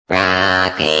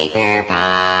Rock Paper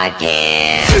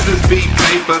Podcast. Scissors beat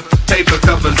paper, paper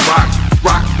covers rock.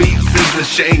 Rock beats scissors,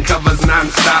 Shane covers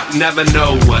non-stop. Never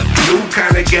know what new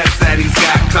kind of guest that he's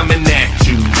got coming at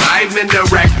you. Live and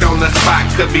direct on the spot.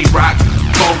 Could be rock,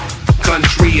 folk,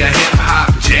 country, or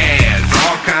hip-hop, jazz.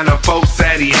 All kind of folks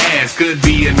that he has. Could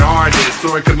be an artist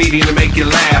or a comedian to make you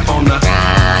laugh on the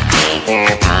Rock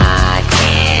Paper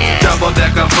Podcast.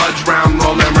 double-decker fudge round,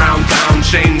 rolling round town.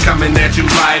 Shane coming at you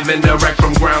live and direct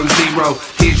from ground zero.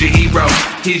 He's your hero,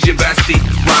 he's your bestie.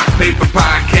 Rock Paper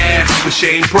Podcast with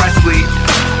Shane Presley.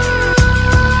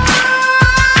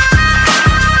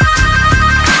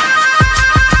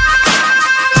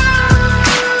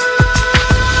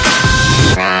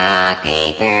 Rock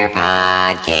Paper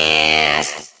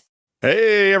Podcast.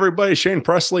 Hey, everybody. Shane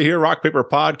Presley here, Rock Paper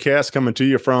Podcast, coming to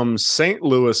you from St.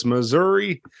 Louis,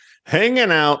 Missouri,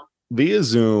 hanging out via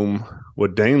Zoom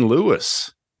with Dane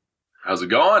Louis. How's it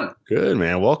going? Good,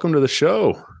 man. Welcome to the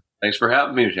show. Thanks for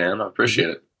having me, Shan. I appreciate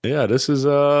it. Yeah, this is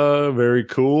very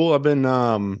cool. I've been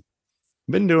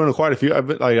doing quite a few. I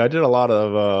did a lot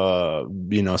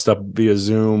of stuff via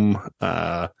Zoom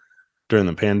during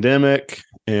the pandemic,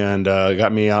 and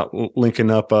got me out linking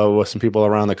up with some people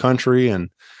around the country, and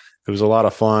it was a lot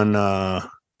of fun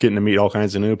getting to meet all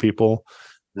kinds of new people.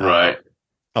 Right.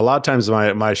 A lot of times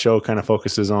my show kind of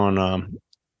focuses on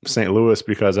St. Louis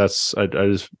because it's a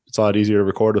lot easier to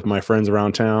record with my friends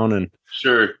around town, and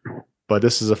Sure. but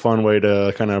this is a fun way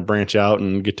to kind of branch out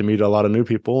and get to meet a lot of new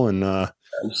people. And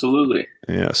Absolutely.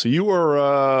 yeah, so you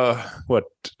were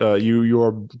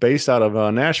you're based out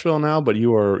of Nashville now, but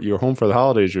you're home for the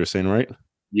holidays, you were saying, right?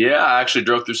 Yeah, I actually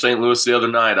drove through St. Louis the other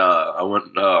night. I went.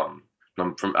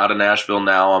 I'm from out of Nashville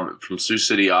now. I'm from Sioux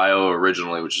City, Iowa,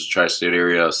 originally, which is a tri-state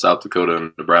area, South Dakota,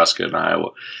 and Nebraska, and Iowa,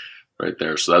 right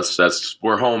there. So that's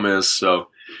where home is. So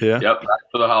Yeah. yep, back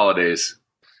for the holidays.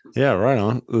 Yeah, right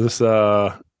on. This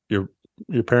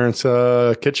your parents'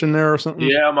 kitchen there or something?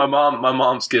 Yeah, my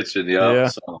mom's kitchen. Yeah. Yeah.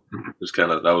 So just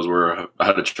that was where I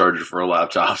had a charger for a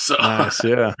laptop. So Nice,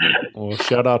 yeah. Well,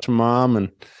 shout out to mom.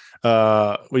 And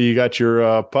you got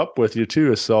your pup with you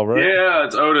too, Estelle, right? Yeah,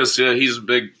 it's Otis. Yeah, he's a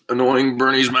big, annoying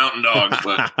Bernese Mountain Dog,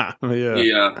 but Yeah.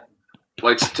 he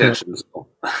likes attention. So.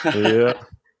 Yeah.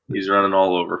 He's running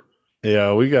all over.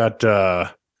 Yeah, we got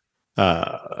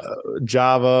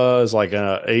Java is like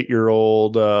a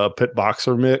 8-year-old pit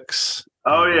boxer mix.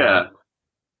 Oh, yeah.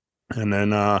 And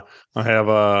then I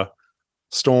have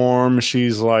Storm.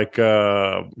 She's like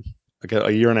a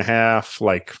year and a half.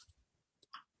 Like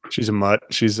she's a mutt.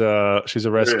 She's a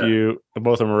rescue.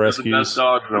 Both of them are They're the best rescues.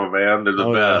 dogs, though, man. They're the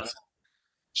Yeah. best.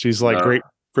 She's like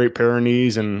Great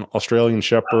Pyrenees and Australian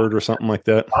Shepherd or something like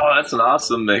that. Oh, that's an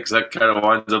awesome mix. That kind of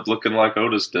winds up looking like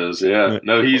Otis does. Yeah.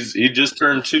 No, he just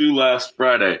turned 2 last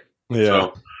Friday. Yeah.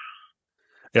 So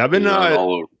Yeah, I've been he's running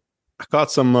all over. I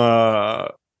caught some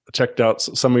checked out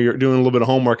some of your doing a little bit of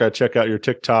homework. I checked out your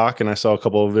TikTok and I saw a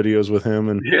couple of videos with him,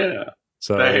 and Yeah.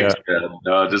 so Thanks, man.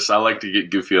 No, I like to get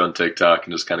goofy on TikTok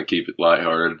and just kind of keep it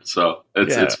lighthearted. So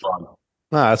it's fun.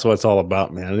 That's what it's all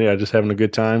about, man. Yeah, just having a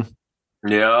good time.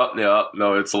 Yeah.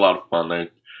 No, it's a lot of fun. There,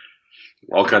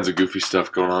 all kinds of goofy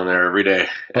stuff going on there every day.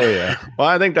 Oh yeah. Well,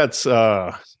 I think that's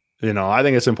I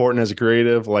think it's important as a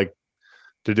creative, like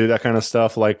to do that kind of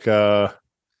stuff, like kind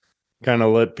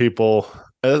of let people.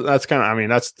 That's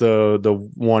that's the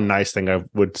one nice thing I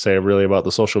would say really about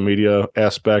the social media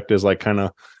aspect is like kind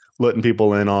of letting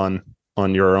people in on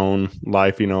your own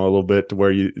life, a little bit, to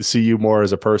where you see you more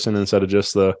as a person instead of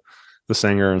just the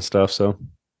singer and stuff. So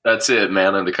That's it,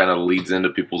 man. And it kind of leads into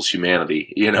people's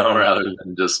humanity, rather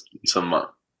than just some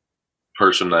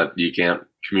person that you can't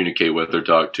communicate with or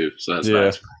talk to. So that's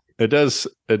nice. It does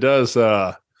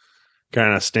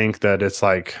kind of stink that it's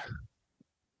like,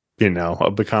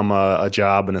 become a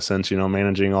job in a sense,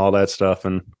 managing all that stuff.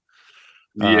 And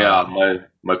Yeah,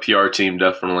 my PR team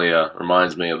definitely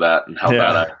reminds me of that and how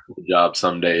bad I do the job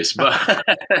some days. But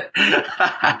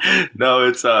no,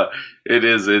 it's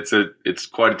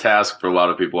quite a task for a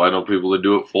lot of people. I know people that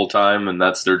do it full time and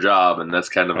that's their job, and that's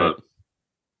kind of a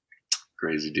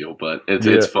crazy deal. But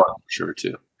it's fun for sure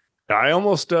too. I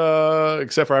almost,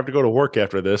 except for I have to go to work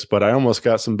after this, but I almost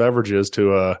got some beverages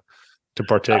to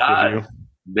partake with you.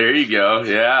 There you go.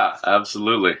 Yeah,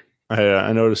 absolutely.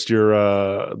 I noticed you're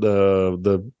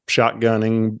the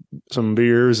shotgunning some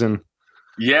beers, and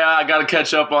yeah, I got to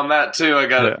catch up on that too. I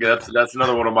got that's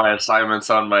another one of my assignments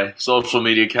on my social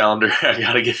media calendar. I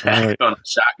got to get back on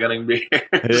shotgunning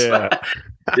beers. Yeah.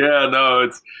 Yeah, no,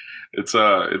 it's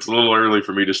a little early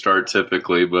for me to start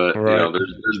typically, but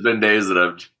there's been days that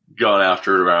I've gone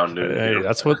after it around noon. Hey,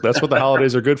 that's what the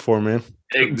holidays are good for, man.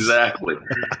 Exactly.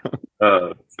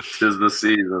 'Tis the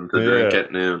season to drink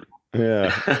at noon.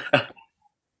 Yeah.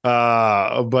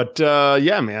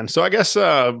 Yeah, man. So I guess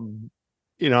I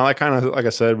kind of, like I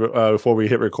said before we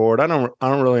hit record, I don't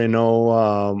really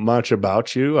know much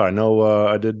about you. I know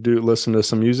I did listen to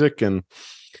some music, and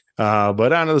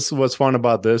but I know this is what's fun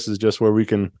about this is just where we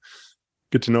can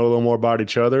get to know a little more about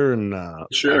each other. And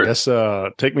sure. I guess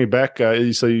take me back.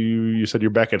 So you said you're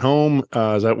back at home.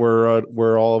 Is that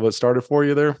where all of it started for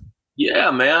you there?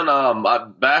 Yeah, man.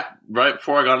 Back right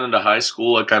before I got into high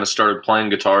school, I kind of started playing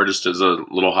guitar just as a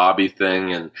little hobby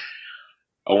thing, and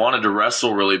I wanted to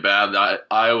wrestle really bad.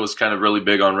 I was kind of really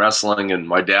big on wrestling, and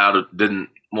my dad didn't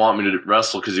want me to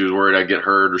wrestle because he was worried I'd get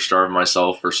hurt or starve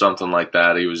myself or something like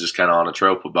that. He was just kind of on a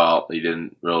trope about he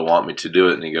didn't really want me to do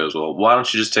it. And he goes, well, why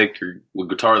don't you just take your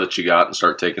guitar that you got and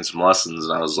start taking some lessons?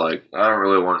 And I was like, I don't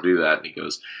really want to do that. And he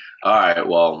goes, all right,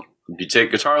 well, if you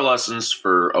take guitar lessons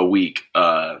for a week,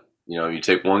 you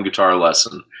take one guitar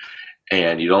lesson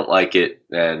and you don't like it,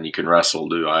 then you can wrestle.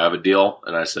 Do I have a deal?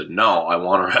 And I said, no, I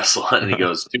want to wrestle. And he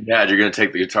goes, too bad, you're going to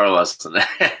take the guitar lesson.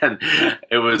 And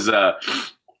it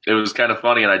was kind of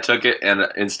funny, and I took it, and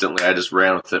instantly I just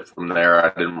ran with it from there. I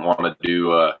didn't want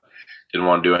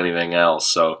to do anything else.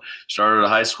 So started a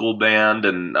high school band,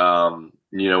 and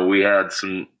we had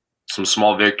some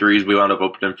small victories. We wound up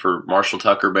opening for Marshall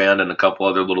Tucker Band and a couple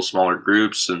other little smaller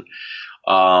groups, and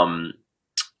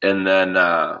then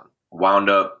wound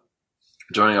up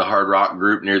joining a hard rock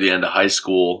group near the end of high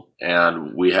school,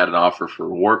 and we had an offer for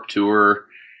Warped Tour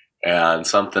and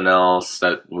something else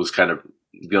that was kind of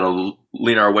going to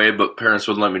lean our way, but parents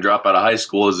wouldn't let me drop out of high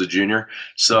school as a junior,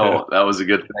 so that was a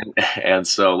good thing. And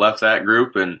so left that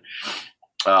group and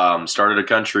started a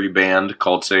country band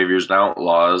called Saviors and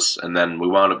Outlaws, and then we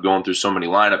wound up going through so many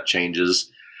lineup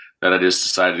changes that I just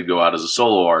decided to go out as a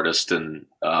solo artist, and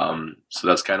so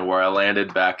that's kind of where I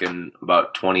landed back in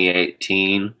about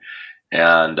 2018,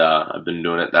 and I've been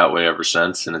doing it that way ever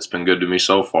since, and it's been good to me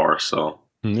so far. So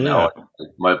now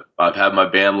I've had my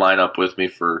band lineup with me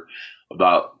for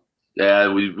about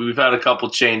we've had a couple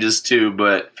changes too,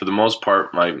 but for the most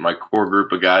part, my core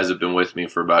group of guys have been with me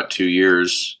for about 2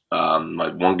 years. My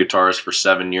one guitarist for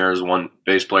 7 years, one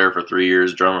bass player for 3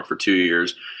 years, drummer for 2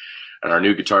 years. And our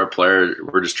new guitar player,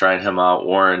 we're just trying him out,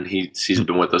 Warren. He's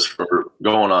been with us for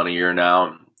going on a year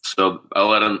now. So I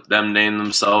let them name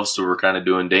themselves. So we're kind of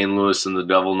doing Dane Louis and the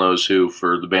Devil Knows Who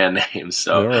for the band name.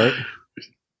 So, all right.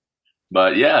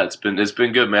 But yeah, it's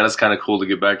been good, man. It's kind of cool to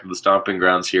get back to the stomping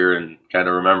grounds here and kind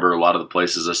of remember a lot of the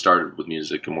places I started with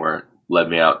music and where it led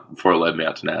me out before it led me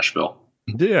out to Nashville.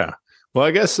 Yeah. Well,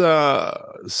 I guess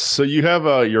so. You have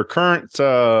your current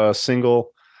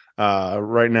single.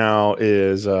 Right now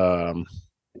is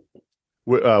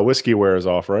Whiskey Wears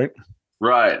Off, right?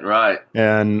 Right.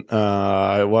 And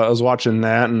I was watching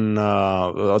that, and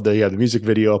they had the music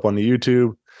video up on the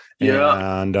YouTube.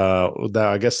 Yeah, and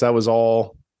I guess that was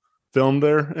all filmed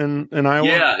there in Iowa.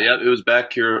 Yeah, it was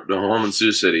back here at home in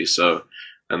Sioux City. So,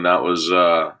 and that was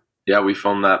we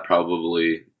filmed that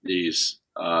probably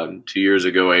 2 years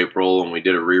ago, April, and we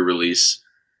did a re-release,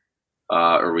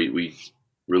 or we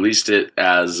released it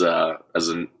as a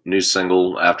new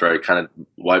single after I kind of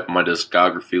wiped my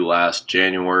discography last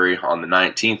January on the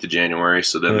 19th of January.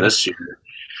 So then this year,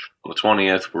 on the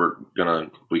 20th,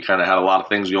 we kind of had a lot of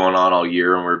things going on all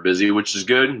year, and we're busy, which is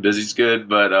good. Busy's good,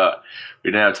 but we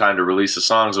didn't have time to release the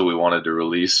songs that we wanted to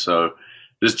release. So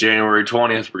this January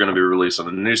 20th, we're going to be releasing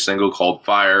a new single called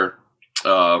Fire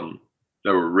that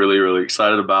we're really, really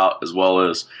excited about, as well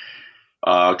as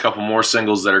a couple more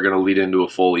singles that are going to lead into a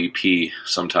full EP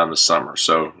sometime this summer.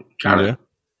 So kind of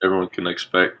everyone can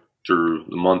expect through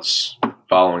the months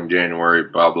following January,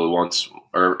 probably once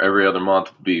or every other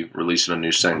month, be releasing a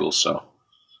new single. So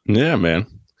yeah, man.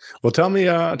 Well, tell me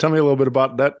a little bit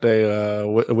about that day,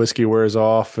 Whiskey Wears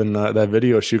Off, and that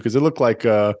video shoot, because it looked like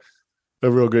a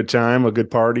real good time, a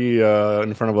good party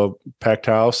in front of a packed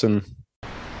house. And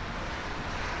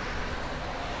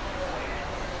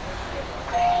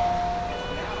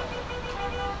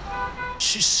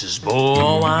she says,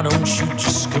 boy, why don't you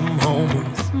just come home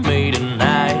with me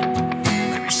tonight?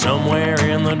 Maybe somewhere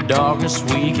in the darkness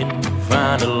we can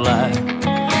find a light.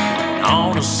 And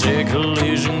on a sick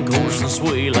collision course, this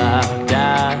way life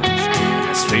dies.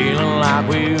 It's feeling like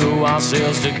we owe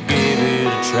ourselves to give it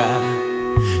a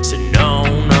try. Said, no,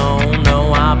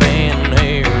 I've been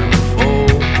here before.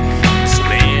 So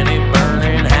many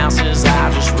burning houses,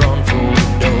 I just run for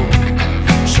the door.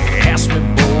 She asked me,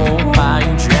 boy, why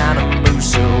you trying to move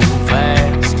so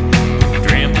fast?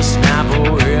 Dreamt this night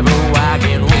forever, why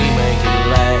can't we make it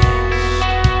last?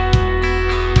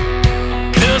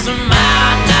 'Cause I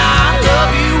might not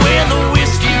love you when the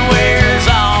whiskey wears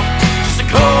off,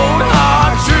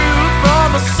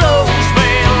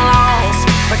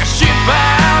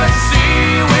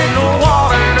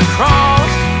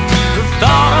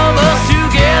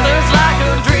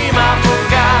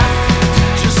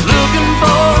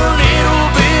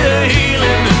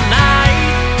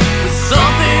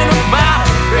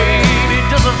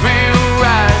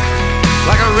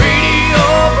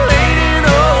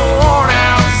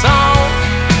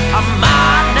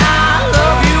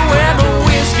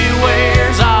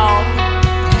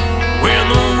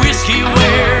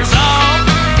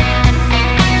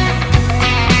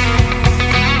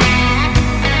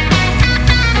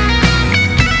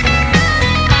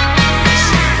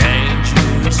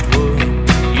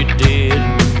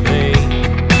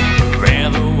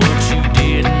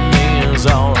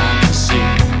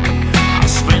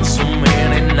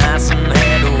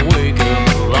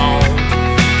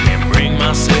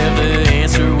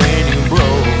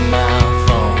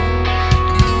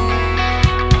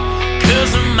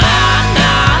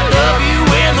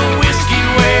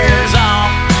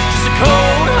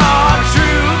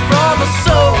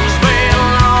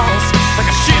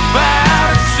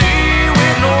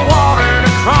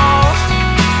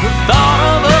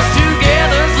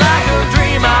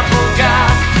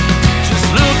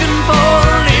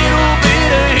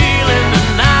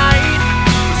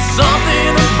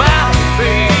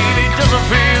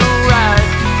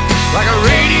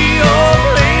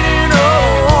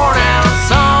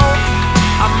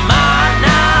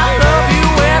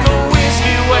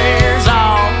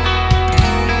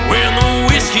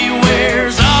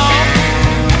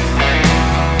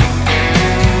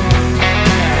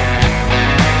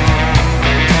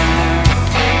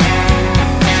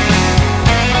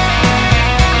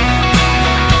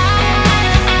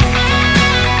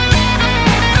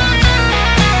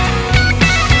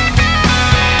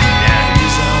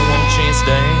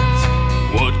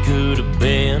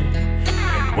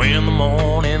 When the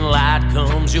morning light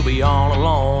comes, you'll be all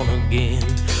alone again.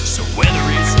 So whether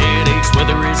it's headaches,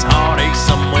 whether it's heartaches,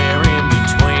 somewhere in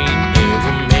between, there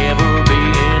will never be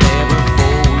an ever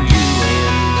for you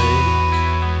and me.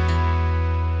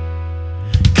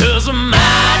 'Cause I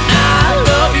might not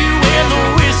love you when the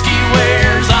whiskey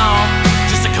wears off.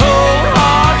 Just a cold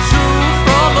hard truth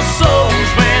from the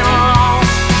soul's been lost.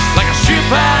 Like a ship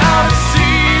out at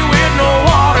sea with no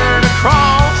water to cross.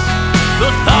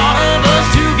 The thought of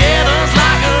us together's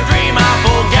like a dream I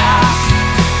forgot.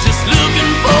 Just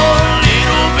looking for a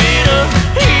little bit of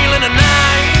healing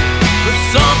tonight. But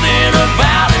something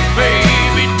about it,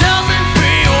 baby, doesn't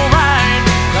feel right.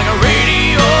 Like a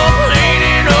radio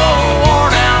playing an old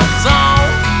worn out song.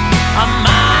 I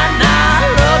might not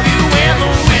love you when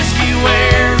the whiskey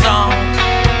wears off.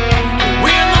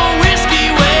 When the whiskey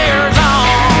wears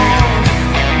off.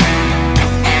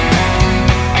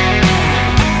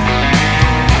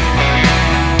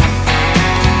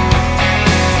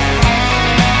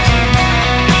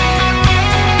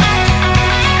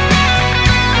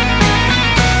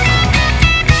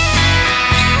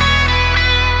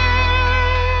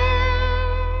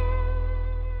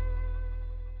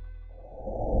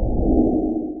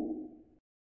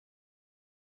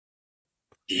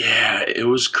 Yeah, it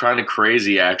was kind of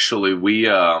crazy actually. We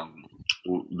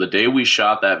the day we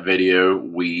shot that video,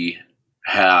 we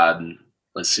had,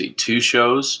 let's see, 2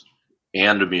 shows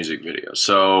and a music video.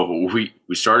 So we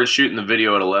started shooting the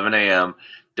video at 11 a.m.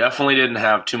 Definitely didn't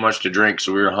have too much to drink,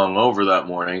 so we were hungover that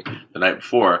morning, the night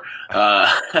before.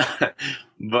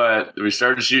 But we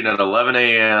started shooting at 11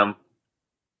 a.m.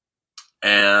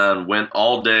 and went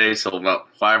all day till about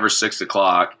 5 or 6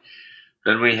 o'clock.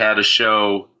 Then we had a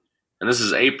show. And this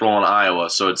is April in Iowa,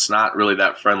 so it's not really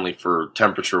that friendly for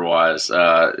temperature-wise.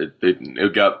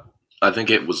 It got, I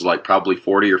think it was like probably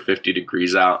 40 or 50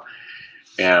 degrees out.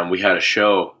 And we had a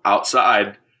show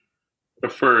outside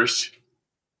at first.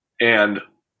 And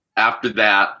after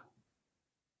that,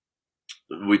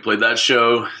 we played that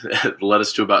show. It led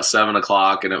us to about 7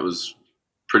 o'clock, and it was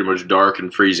pretty much dark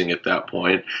and freezing at that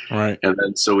point. Right. And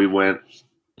then so we went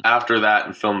after that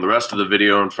and filmed the rest of the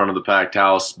video in front of the packed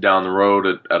house down the road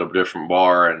at a different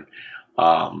bar. And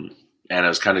it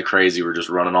was kind of crazy. We're just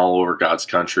running all over God's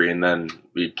country. And then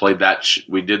we played that.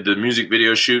 We did the music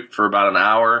video shoot for about an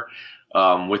hour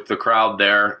with the crowd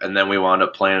there. And then we wound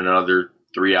up playing another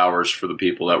 3 hours for the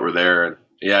people that were there. And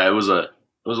yeah, it was a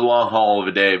long haul of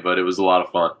a day, but it was a lot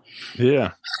of fun.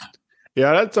 Yeah.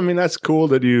 Yeah. That's cool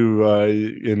that you,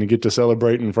 and you get to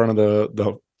celebrate in front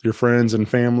of your friends and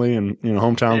family and,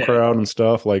 hometown crowd and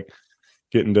stuff, like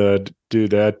getting to do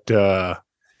that.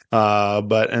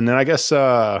 And then I guess,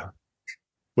 a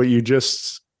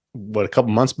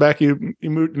couple months back, you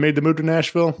made the move to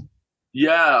Nashville.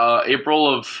 Yeah.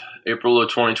 April of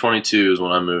 2022 is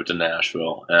when I moved to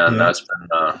Nashville, and that's been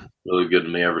really good to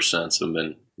me ever since. I've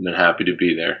been happy to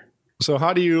be there. So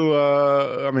how do you,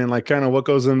 what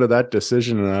goes into that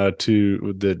decision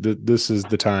this is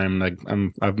the time, like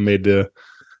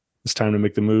it's time to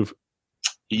make the move?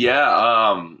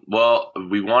 Yeah. Well,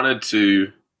 we wanted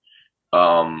to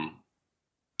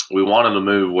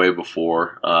move way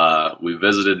before. We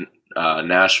visited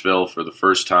Nashville for the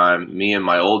first time. Me and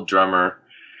my old drummer,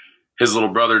 his little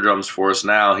brother drums for us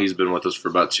now. He's been with us for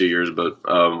about 2 years, but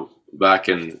back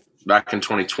in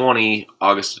 2020,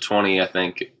 August of 20, I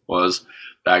think it was,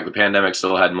 the pandemic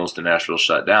still had most of Nashville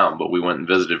shut down, but we went and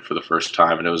visited for the first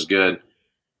time, and it was good.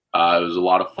 It was a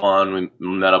lot of fun. We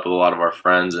met up with a lot of our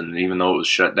friends, and even though it was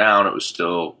shut down, it was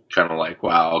still kind of like,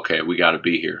 wow, okay, we got to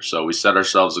be here. So we set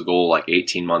ourselves a goal like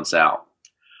 18 months out.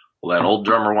 Well, then old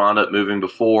drummer wound up moving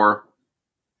before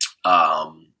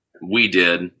we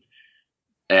did,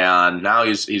 and now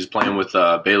he's playing with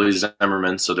Bailey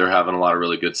Zimmerman, so they're having a lot of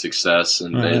really good success,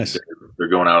 and nice. they're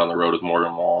going out on the road with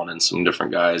Morgan Wallen and some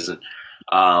different guys, and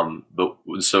but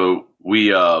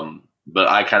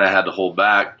I kind of had to hold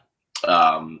back.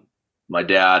 My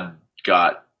dad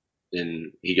got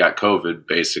COVID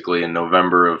basically in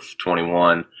November of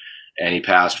 21, and he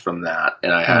passed from that.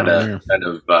 And I had to kind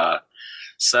of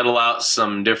settle out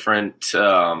some different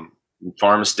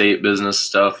farm estate business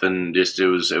stuff, and just it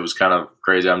was kind of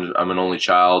crazy. I'm an only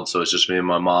child, so it's just me and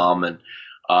my mom, and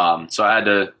so I had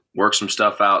to work some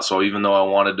stuff out. So even though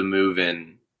I wanted to move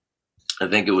in, I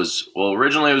think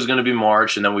originally it was going to be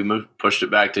March, and then we pushed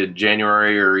it back to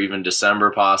January or even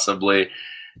December possibly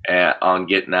on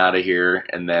getting out of here.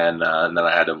 And then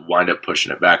I had to wind up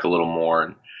pushing it back a little more.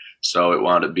 And so it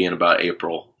wound up being about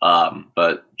April.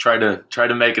 But try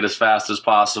to make it as fast as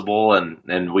possible.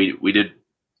 And we did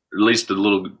at least a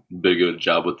little bit good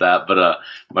job with that. But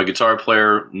my guitar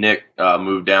player Nick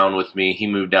moved down with me. He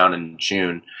moved down in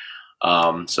June,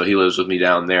 so he lives with me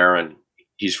down there, and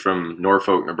he's from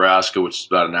Norfolk, Nebraska, which is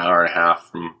about an hour and a half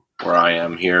from where I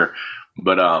am here.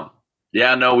 But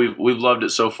yeah, no, we've loved it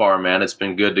so far, man. It's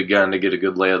been good to get a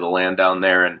good lay of the land down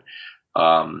there, and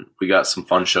we got some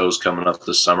fun shows coming up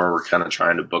this summer. We're kind of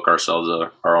trying to book ourselves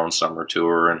our own summer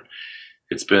tour, and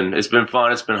it's been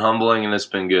fun. It's been humbling, and it's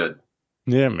been good.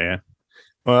 Yeah, man.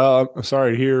 Well, I'm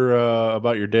sorry to hear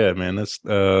about your dad, man. That's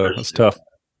tough.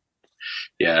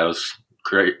 Yeah, it was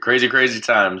crazy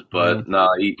times, but no,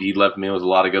 he left me with a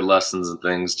lot of good lessons and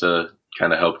things to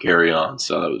kind of help carry on.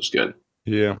 So that was good.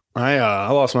 Yeah,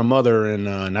 I lost my mother in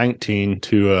 19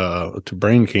 to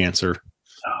brain cancer.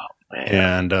 Oh man!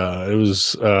 And it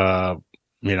was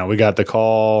we got the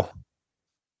call.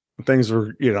 Things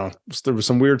were, there was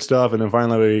some weird stuff, and then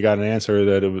finally we got an answer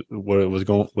that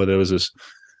it was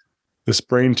this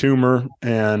brain tumor,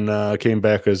 and came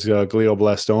back as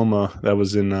glioblastoma. That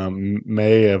was in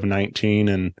May of 19,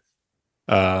 and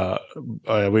got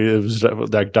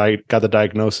the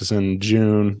diagnosis in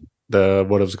June. What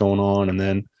was going on, and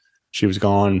then she was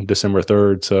gone December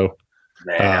 3rd. So,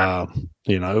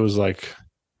 it was like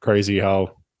crazy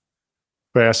how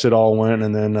fast it all went,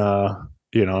 and then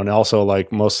and also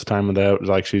like most of the time of that,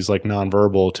 like she's like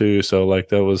nonverbal too. So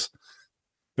like it was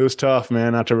tough,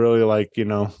 man, not to really like,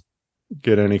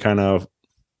 get any kind of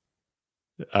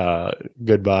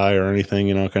goodbye or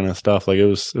anything, kind of stuff. Like it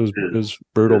was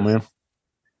brutal, man.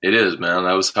 It is, man.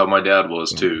 That was how my dad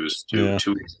was too. It was 2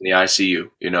 weeks in the ICU,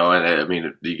 and I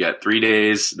mean, you got 3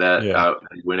 days that he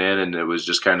went in, and it was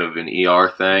just kind of an ER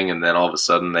thing, and then all of a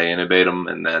sudden they intubate him,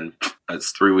 and then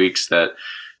that's 3 weeks that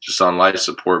just on life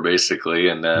support basically,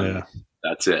 and then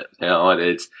that's it. And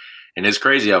it's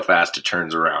crazy how fast it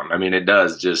turns around. I mean, it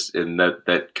does just, and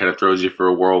that kind of throws you for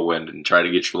a whirlwind and try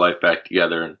to get your life back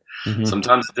together. And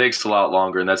sometimes it takes a lot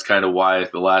longer, and that's kind of why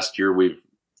the last year I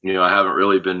haven't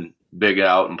really been big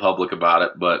out in public about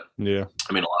it, but I mean,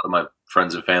 a lot of my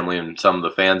friends and family and some of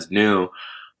the fans knew,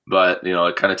 but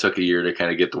it kind of took a year to kind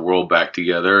of get the world back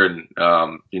together, and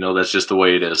that's just the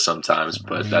way it is sometimes.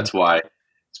 But that's why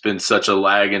it's been such a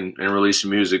lag in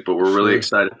releasing music. But we're really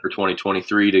excited for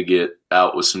 2023 to get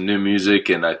out with some new music,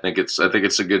 and I think it's a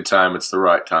good time. It's the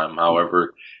right time.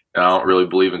 However, I don't really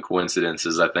believe in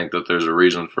coincidences. I think that there's a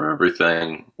reason for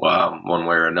everything, one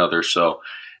way or another. So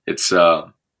it's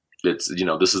this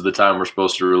is the time we're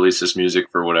supposed to release this music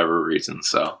for whatever reason.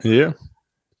 So yeah,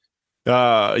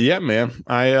 man.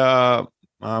 I'm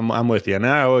with you, and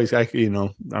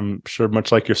I'm sure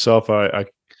much like yourself.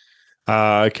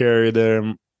 I carry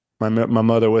my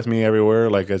mother with me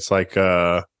everywhere. Like it's like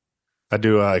I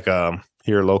do like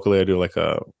here locally.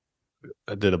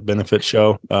 I did a benefit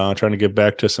show, trying to give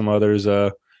back to some others.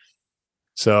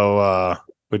 So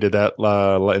we did that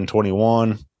in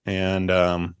 21, and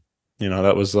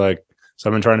that was like, so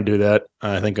I've been trying to do that.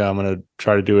 I think I'm going to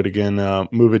try to do it again,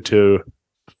 move it to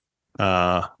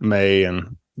May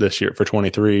and this year for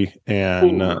 23.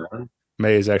 And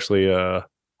May is actually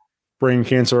Brain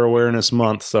Cancer Awareness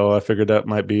Month. So I figured that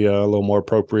might be a little more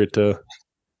appropriate to.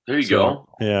 There you go.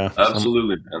 Yeah.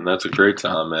 Absolutely, man. That's a great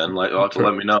time, man. Like, you'll have to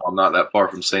let me know. I'm not that far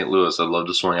from St. Louis. I'd love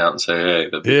to swing out and say, hey,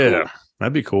 that'd be cool.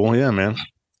 That'd be cool. Yeah, man.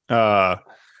 Well,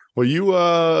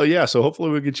 so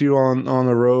hopefully we'll get you on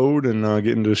the road and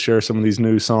getting to share some of these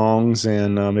new songs,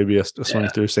 and maybe a swing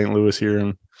through St. Louis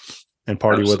here and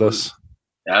party with us.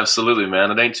 Absolutely,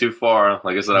 man. It ain't too far.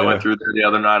 Like I said, I went through there the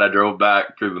other night. I drove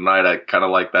back through the night. I kind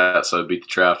of like that, so I beat the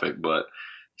traffic. But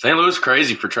St. Louis is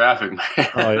crazy for traffic, man.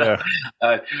 Oh, yeah.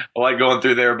 I like going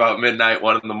through there about midnight,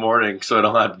 1 a.m, so I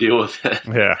don't have to deal with it.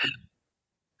 Yeah.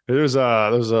 There's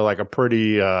like a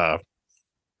pretty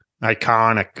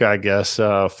iconic, I guess,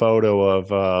 photo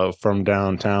of from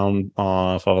downtown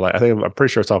off of I'm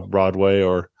pretty sure it's off Broadway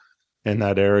or in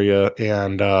that area,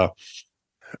 and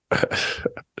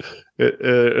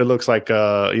it looks like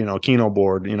Keno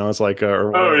board. It's like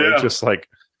it's just like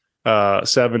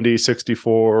 70,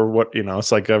 64.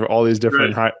 It's like all these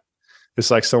different it's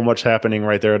like so much happening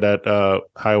right there, that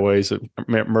highways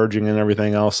merging and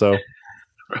everything else. So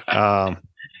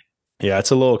yeah,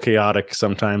 it's a little chaotic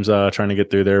sometimes trying to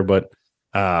get through there, but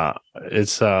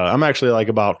it's I'm actually like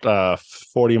about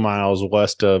 40 miles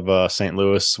west of St.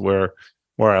 Louis where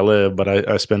I live, but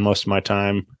I spend most of my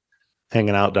time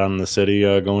hanging out down in the city,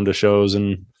 going to shows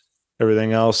and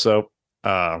everything else. So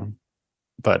yeah,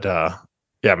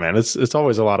 man, it's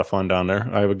always a lot of fun down there.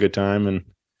 I have a good time and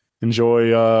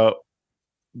enjoy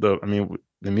the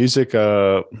music.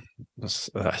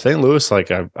 St. Louis, like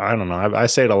I don't know, I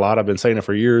say it a lot. I've been saying it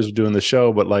for years doing the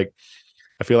show, but like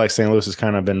I feel like St. Louis has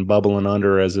kind of been bubbling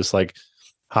under as this like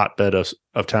hotbed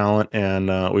of talent, and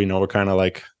we're kind of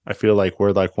like, I feel like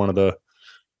we're like one of the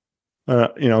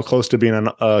close to being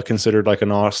considered like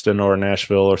an Austin or a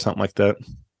Nashville or something like that.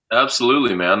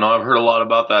 Absolutely, man. No, I've heard a lot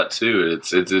about that too.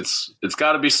 It's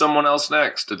got to be someone else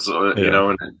next. It's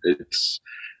and it's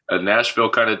Nashville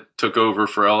kind of took over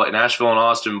for LA. Nashville and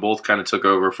Austin both kind of took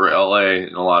over for LA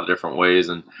in a lot of different ways.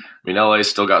 And I mean, LA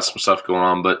still got some stuff going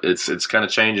on, but it's kind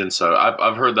of changing. So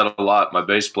I've heard that a lot. My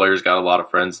bass player's got a lot of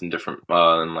friends in different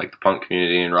in like the punk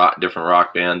community and different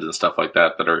rock bands and stuff like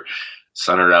that are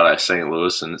centered out at St.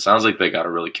 Louis. And it sounds like they got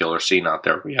a really killer scene out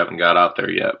there. We haven't got out there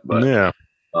yet, but yeah.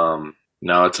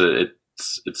 No,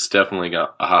 it's definitely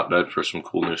got a hotbed for some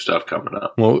cool new stuff coming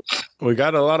up. Well, we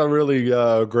got a lot of really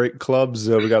great clubs.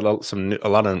 We got a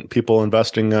lot of people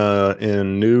investing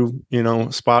in new,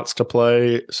 spots to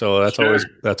play. So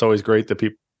that's always great that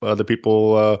the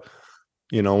people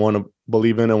want to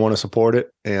believe in and want to support it.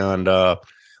 And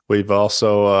we've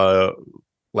also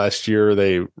last year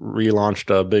they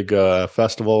relaunched a big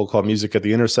festival called Music at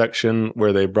the Intersection,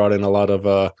 where they brought in a lot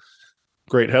of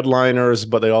great headliners,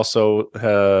 but they also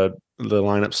had the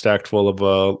lineup stacked full of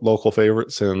local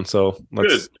favorites. And so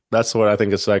that's what I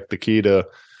think is like the key to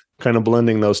kind of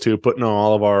blending those two, putting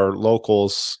all of our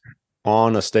locals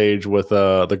on a stage with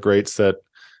the greats that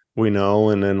we know,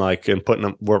 and then and putting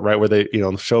them right where they,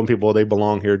 showing people they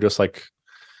belong here just like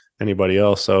anybody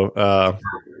else. So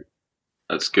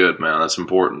that's good, man. That's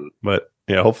important. But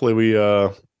yeah, hopefully we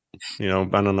I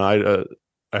don't know.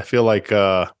 I feel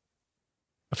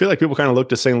like people kind of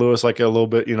looked at St. Louis like a little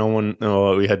bit, when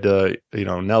we had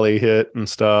Nelly hit and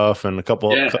stuff, and a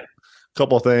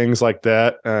couple things like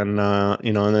that, and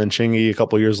and then Chingy a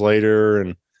couple years later,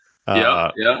 and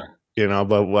but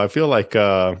I feel like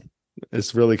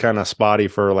it's really kind of spotty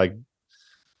for like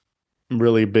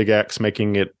really big acts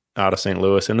making it out of St.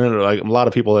 Louis, and then like a lot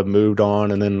of people have moved on,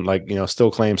 and then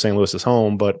still claim St. Louis is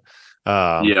home, but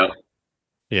so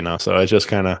it's just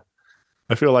kind of,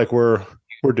 I feel like we're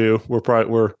due.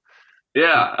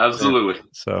 Yeah, absolutely. Yeah,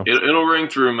 so it'll ring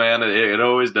through, man. It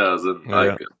always does. And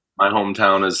my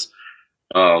hometown is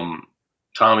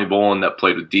Tommy Bolin, that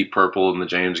played with Deep Purple and the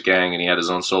James Gang, and he had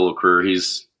his own solo career.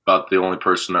 He's about the only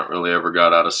person that really ever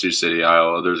got out of Sioux City,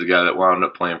 Iowa. There's a guy that wound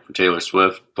up playing for Taylor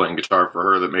Swift, playing guitar for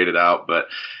her, that made it out. But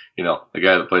the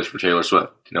guy that plays for Taylor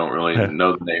Swift, you don't really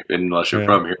know the name unless you're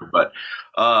from here. But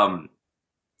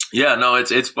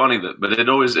it's funny but it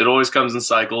always comes in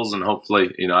cycles, and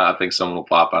hopefully, I think someone will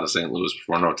pop out of St. Louis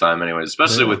before no time anyways,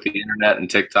 especially with the internet and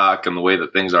TikTok and the way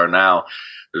that things are now.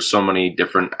 There's so many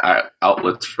different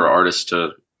outlets for artists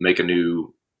to make a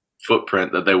new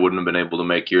footprint that they wouldn't have been able to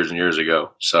make years and years ago.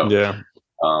 So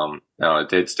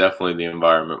it's definitely the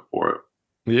environment for it.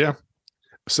 Yeah.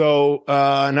 So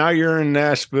now you're in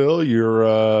Nashville.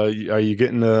 Are you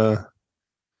getting to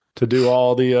do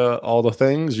all the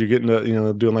things? You're getting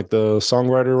to doing like the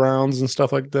songwriter rounds and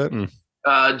stuff like that? And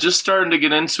just starting to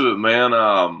get into it, man.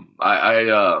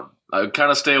 I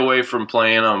kind of stay away from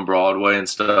playing on Broadway and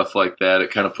stuff like that.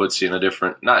 It kind of puts you in a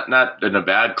different, not in a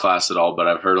bad class at all, but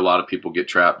I've heard a lot of people get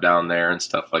trapped down there and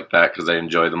stuff like that because they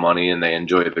enjoy the money and they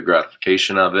enjoy the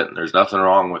gratification of it. And there's nothing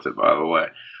wrong with it, by the way.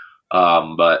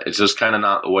 But it's just kind of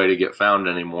not the way to get found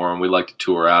anymore. And we like to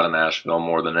tour out of Nashville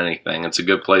more than anything. It's a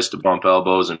good place to bump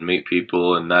elbows and meet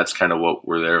people, and that's kind of what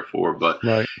we're there for. But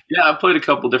yeah, I played a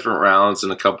couple different rounds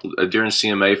and during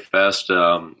CMA Fest.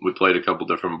 We played a couple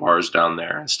different bars down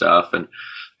there and stuff, and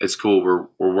it's cool. We're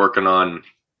working on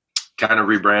kind of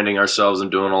rebranding ourselves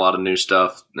and doing a lot of new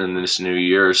stuff in this new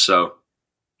year. So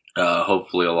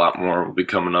hopefully a lot more will be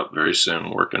coming up very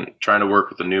soon. Trying to work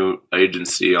with a new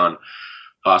agency on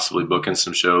possibly booking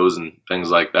some shows and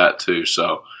things like that too.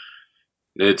 So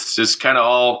it's just kind of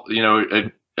all,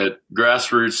 at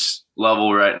grassroots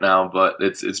level right now, but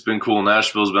it's been cool.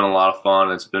 Nashville's been a lot of fun.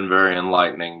 It's been very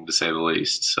enlightening, to say the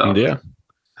least. So yeah,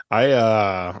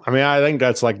 I think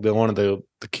that's like one of the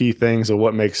key things of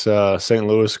what makes St.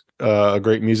 Louis a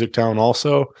great music town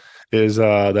also is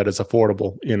that it's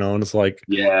affordable, and it's like,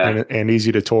 and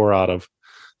easy to tour out of.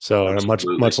 So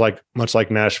much like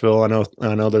Nashville,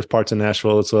 I know there's parts in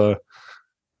Nashville it's a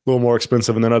little more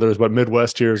expensive than others, but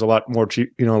Midwest here is a lot more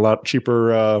cheap, a lot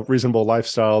cheaper, reasonable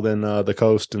lifestyle than the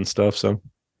coast and stuff. So,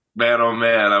 man, oh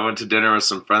man, I went to dinner with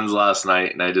some friends last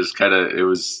night, and I just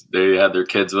they had their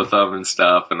kids with them and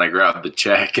stuff, and I grabbed the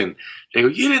check, and they go,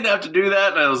 "You didn't have to do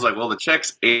that," and I was like, "Well, the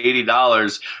check's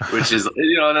 $80, which is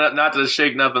not to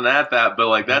shake nothing at that, but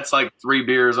like that's like 3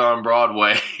 beers on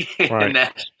Broadway in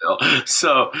Nashville."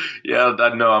 So yeah,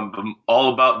 I know I'm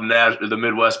all about the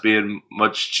Midwest being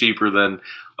much cheaper than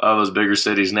those bigger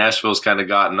cities. Nashville's kind of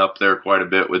gotten up there quite a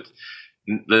bit with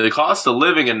the cost of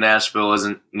living in Nashville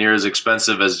isn't near as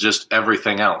expensive as just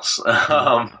everything else.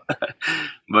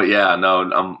 But yeah, no,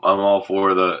 I'm all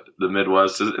for the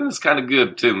Midwest. It's kind of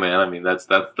good too, man. I mean, that's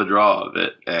the draw of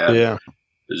it, and Yeah.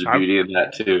 there's a beauty in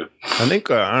that too. I think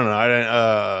I don't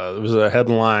know. It was a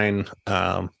headline,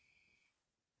 but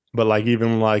like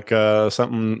even like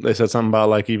something they said something about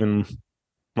like even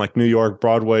like New York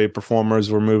Broadway performers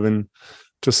were moving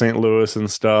to St. Louis and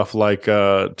stuff, like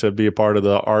to be a part of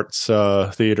the arts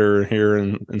theater here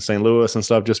in St. Louis and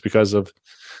stuff, just because of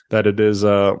that it is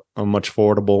a much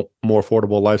more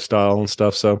affordable lifestyle and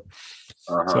stuff. So.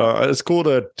 So it's cool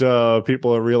that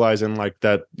people are realizing like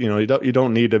that, you know, you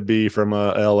don't need to be from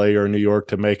LA or New York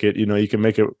to make it, you know, you can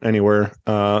make it anywhere.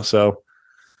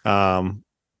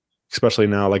 Especially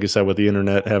now, like I said, with the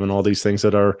internet, having all these things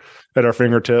that are at our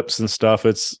fingertips and stuff,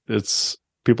 it's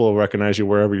people will recognize you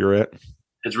wherever you're at.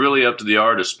 It's really up to the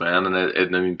artist, man. And I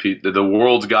mean, the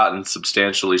world's gotten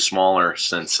substantially smaller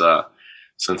since the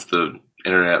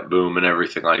internet boom and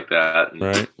everything like that. And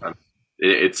right.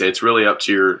 It's really up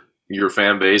to your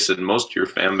fan base, and most of your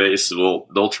fan base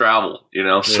they'll travel, you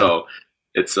know. Yeah. So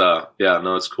it's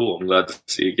it's cool. I'm glad to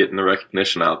see you getting the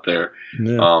recognition out there.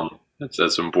 Yeah.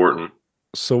 That's important.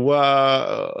 So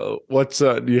what's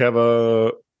do you have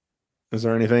is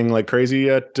there anything like crazy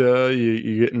yet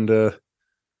you get into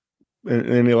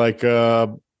any like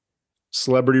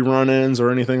celebrity run-ins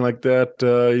or anything like that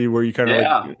where you kind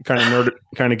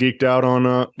of geeked out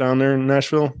on down there in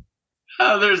Nashville?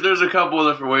 There's a couple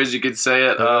of different ways you could say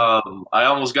it. I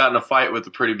almost got in a fight with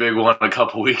a pretty big one a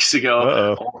couple weeks ago.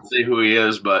 Uh-oh. I won't say who he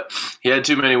is, but he had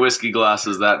too many whiskey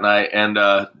glasses that night and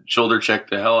shoulder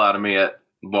checked the hell out of me at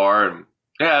the bar. And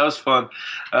yeah, it was fun.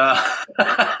 But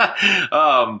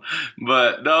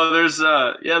no, there's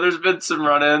been some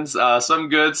run-ins, some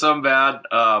good, some bad.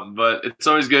 But it's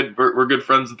always good. We're good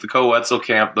friends with the Co-Wetzel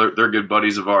camp. They're good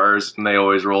buddies of ours, and they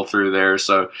always roll through there.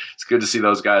 So it's good to see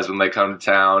those guys when they come to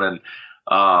town. And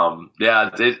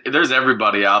there's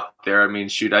everybody out there. I mean,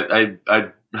 shoot, I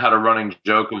had a running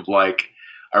joke of like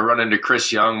I run into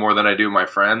Chris Young more than I do my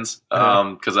friends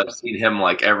because I've seen him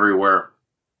like everywhere.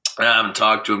 I haven't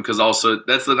talked to him because also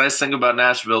that's the nice thing about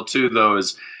Nashville too, though,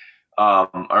 is I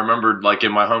remember like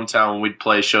in my hometown when we'd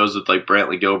play shows with like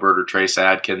Brantley Gilbert or Trace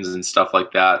Adkins and stuff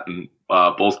like that, and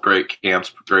both great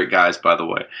camps, great guys, by the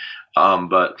way.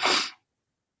 But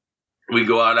we'd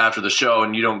go out after the show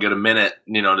and you don't get a minute,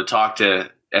 you know, to talk to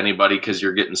anybody because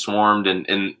you're getting swarmed.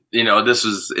 And, you know, this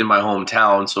was in my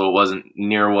hometown, so it wasn't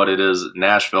near what it is in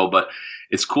Nashville. But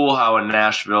it's cool how in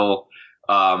Nashville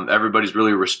everybody's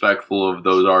really respectful of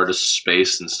those artists'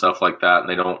 space and stuff like that. And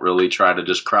they don't really try to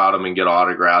just crowd them and get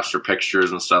autographs or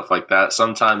pictures and stuff like that.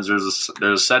 Sometimes there's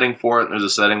a setting for it, and there's a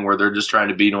setting where they're just trying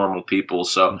to be normal people.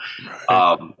 So,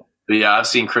 but yeah, I've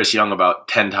seen Chris Young about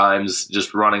 10 times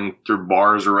just running through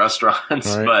bars or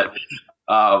restaurants. Right. But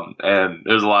and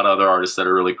there's a lot of other artists that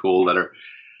are really cool that are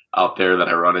out there that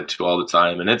I run into all the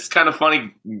time. And it's kind of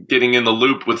funny getting in the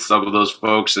loop with some of those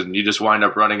folks, and you just wind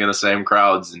up running in the same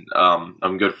crowds. And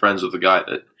I'm good friends with a guy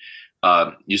that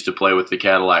used to play with the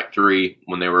Cadillac 3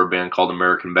 when they were a band called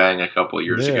American Bang a couple of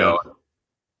years ago.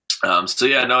 So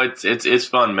yeah, no, it's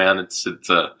fun, man. It's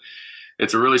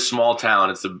a really small town.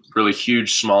 It's a really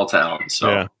huge small town.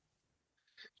 So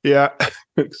yeah.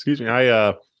 Excuse me.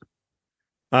 I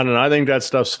don't know. I think that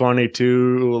stuff's funny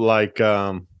too. Like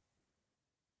I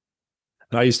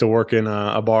used to work in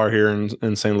a bar here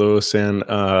in St. Louis, and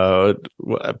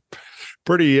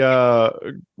pretty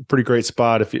great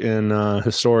spot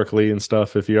historically and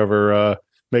stuff. If you ever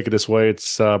make it this way,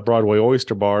 it's Broadway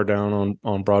Oyster Bar down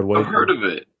on Broadway. I've heard of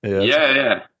it.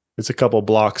 Yeah. It's a couple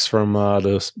blocks from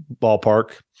the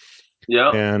ballpark.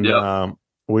 Yeah. And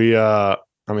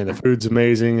I mean, the food's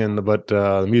amazing, but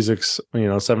the music's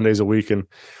 7 days a week, and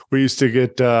we used to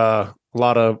get a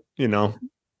lot of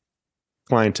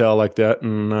clientele like that,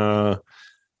 and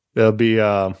there'll be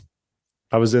I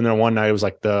was in there one night. It was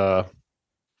like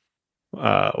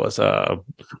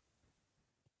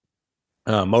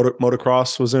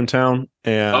motocross was in town,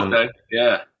 and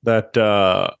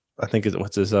that I think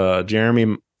what's his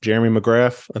Jeremy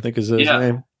McGrath, I think is his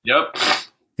name. Yep.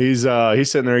 He's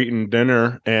sitting there eating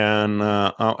dinner, and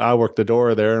I worked the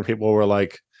door there, and people were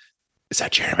like, "Is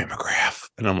that Jeremy McGrath?"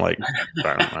 And I'm like,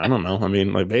 I don't know. I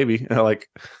mean, like, maybe. Like,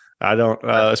 I don't,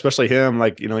 especially him.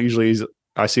 Like, usually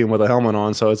I see him with a helmet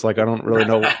on, so it's like I don't really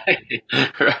know.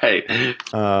 Right.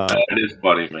 It is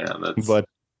funny, man. But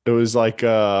it was like,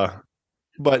 but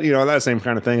that same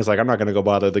kind of thing is like I'm not going to go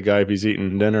bother the guy if he's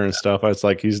eating dinner and stuff. It's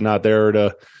like he's not there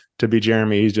to be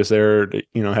Jeremy. He's just there to,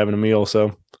 having a meal.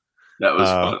 So. That was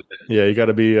fun. Yeah, you got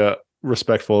to be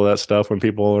respectful of that stuff when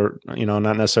people are,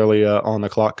 not necessarily on the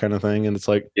clock kind of thing. And it's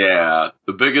like, yeah,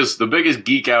 the biggest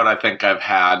geek out I think I've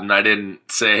had, and I didn't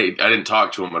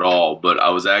talk to him at all, but I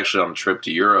was actually on a trip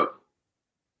to Europe,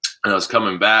 and I was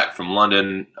coming back from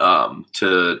London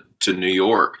to New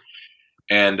York,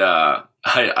 and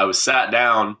I was sat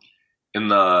down in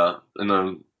the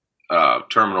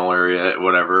terminal area,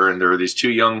 whatever, and there were these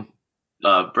two young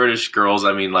British girls.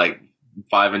 I mean, like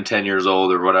 5 and 10 years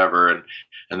old or whatever,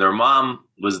 and their mom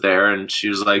was there, and she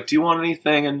was like, "Do you want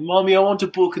anything?" And Mommy, I want a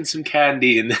book and some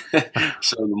candy. And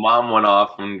so the mom went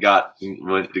off and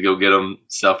went to go get them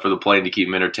stuff for the plane to keep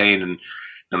them entertained,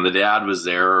 and the dad was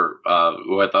there,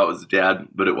 who I thought was the dad,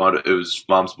 but it was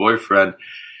Mom's boyfriend.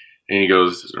 And he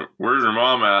goes, "Where's your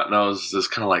mom at?" And I was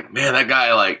just kind of like, man, that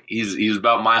guy, like, he's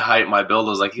about my height, my build. I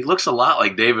was like, he looks a lot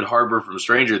like David Harbour from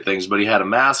Stranger Things, but he had a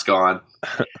mask on.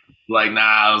 Like, nah,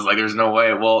 I was like, there's no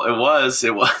way. Well, it was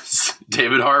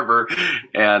David Harbour,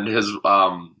 and his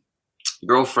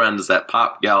girlfriend is that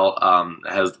pop gal,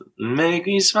 has "Make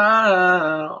Me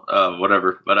Smile,"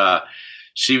 whatever. But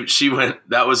she went,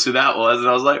 that was who that was, and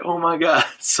I was like, oh my god.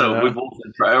 So we both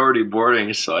had priority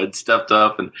boarding, so I'd stepped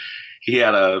up, and he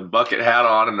had a bucket hat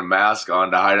on and a mask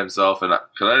on to hide himself, and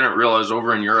because I didn't realize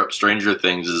over in Europe, Stranger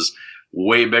Things is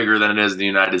way bigger than it is in the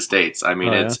United States. I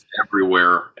mean, it's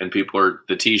everywhere, and people are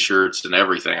the T-shirts and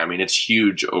everything. I mean, it's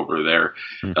huge over there,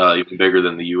 even bigger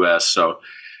than the U.S. So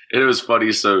it was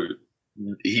funny. So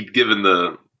he'd given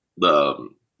the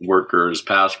worker his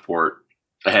passport,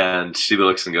 and she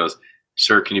looks and goes,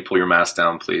 "Sir, can you pull your mask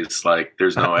down, please? Like,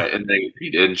 there's no way." And then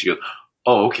he did, and she goes,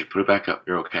 "Oh, okay, put it back up.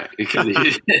 You're okay."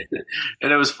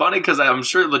 And it was funny because I'm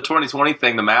sure the 2020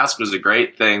 thing, the mask was a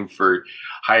great thing for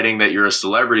hiding that you're a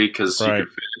celebrity because you can fit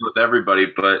in with everybody.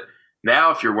 But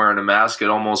now if you're wearing a mask, it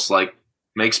almost like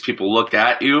makes people look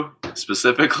at you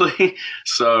specifically.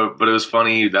 So, but it was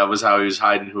funny. That was how he was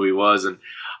hiding who he was. And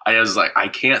I was like, I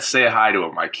can't say hi to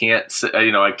him. I can't say,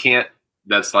 I can't.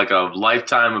 That's like a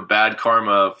lifetime of bad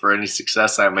karma for any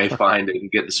success I may find in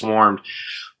getting swarmed.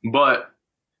 But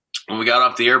when we got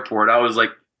off the airport, I was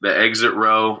like the exit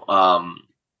row,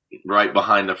 right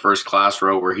behind the first class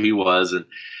row where he was,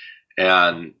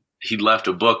 and he left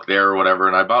a book there or whatever,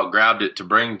 and I about grabbed it to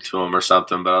bring to him or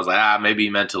something, but I was like, maybe he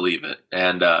meant to leave it,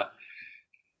 and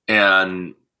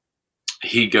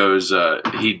he goes,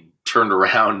 he turned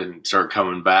around and started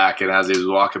coming back, and as he was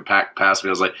walking past me,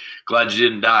 I was like, "Glad you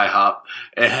didn't die, Hop."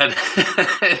 And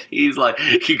he's like,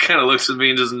 he kind of looks at me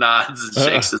and just nods and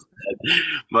shakes his head.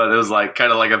 But it was like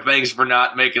kind of like a thanks for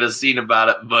not making a scene about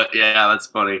it. But yeah, that's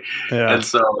funny. Yeah. And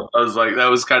so I was like, that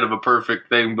was kind of a perfect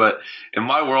thing. But in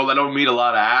my world, I don't meet a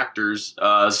lot of actors,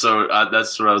 so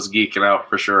that's what I was geeking out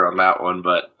for sure on that one.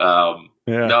 But no,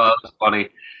 that was funny.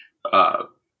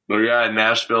 But yeah, in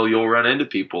Nashville, you'll run into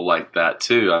people like that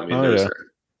too. I mean, it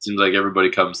seems like everybody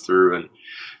comes through, and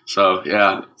so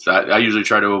yeah, so I usually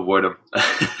try to avoid them.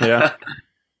 Yeah.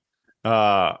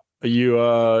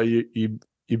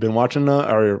 You've been watching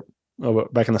or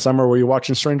back in the summer, were you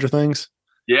watching Stranger Things?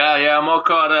 Yeah, I'm all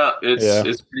caught up. It's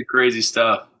pretty crazy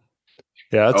stuff.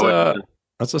 Yeah,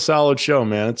 that's a solid show,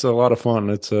 man. It's a lot of fun.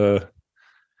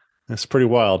 It's pretty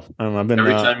wild. I've been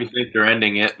every time you think they're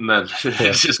ending it, and then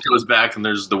it just goes back, and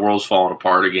the world's falling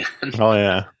apart again. Oh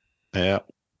yeah.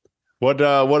 What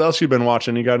else you been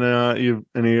watching? You got what are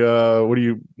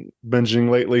you binging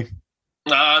lately?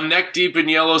 Neck deep in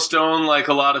Yellowstone, like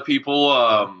a lot of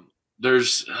people.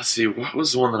 Let's see, what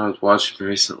was the one that I was watching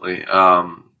recently?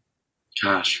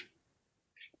 Gosh,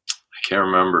 I can't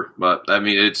remember, but I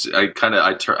mean, I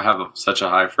have such a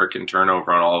high freaking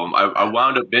turnover on all of them. I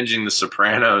wound up binging The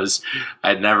Sopranos.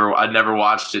 I'd never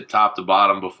watched it top to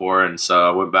bottom before, and so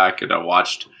I went back and I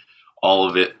watched all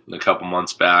of it a couple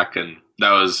months back, and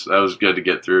that was good to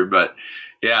get through. But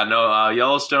yeah, no,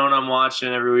 Yellowstone I'm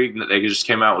watching every week. They just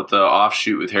came out with the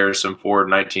offshoot with Harrison Ford,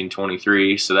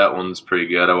 1923, so that one's pretty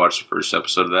good. I watched the first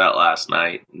episode of that last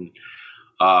night, and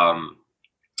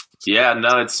yeah,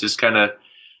 no, it's just kind of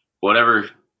whatever.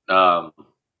 I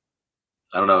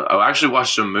don't know. I actually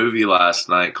watched a movie last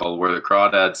night called Where the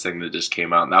Crawdads Sing that just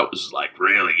came out, and that was like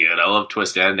really good. I love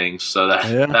twist endings, so that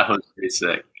was pretty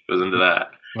sick. I was into that.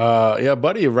 Yeah,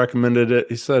 buddy recommended it.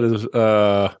 He said it's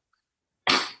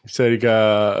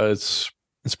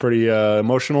pretty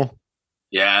emotional.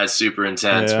 Yeah, it's super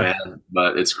intense, man,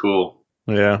 but it's cool.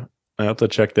 Yeah, I have to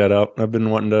check that out. I've been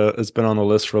wanting to. It's been on the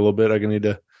list for a little bit. I need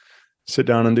to sit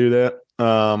down and do that.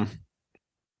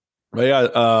 But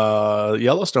yeah,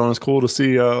 Yellowstone is cool to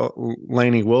see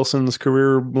Lainey Wilson's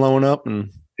career blowing up,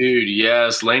 and Dude,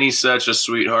 yes. Lainey's such a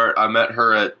sweetheart. I met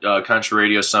her at a country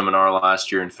radio seminar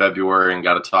last year in February and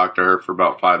got to talk to her for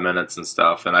about 5 minutes and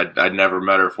stuff. And I'd never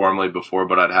met her formally before,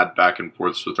 but I'd had back and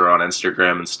forths with her on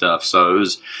Instagram and stuff. So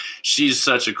she's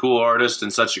such a cool artist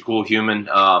and such a cool human.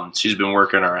 She's been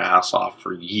working her ass off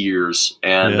for years.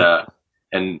 And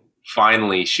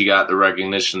finally she got the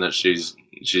recognition that she's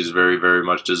very, very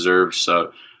much deserved.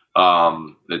 So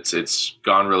it's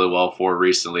gone really well for her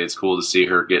recently. It's cool to see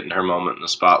her getting her moment in the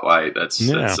spotlight. That's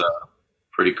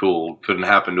pretty cool. Couldn't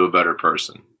happen to a better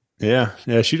person. Yeah.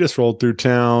 She just rolled through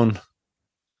town.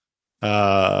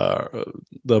 The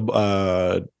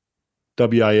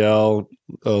WIL,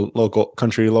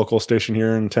 local station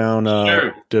here in town,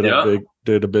 did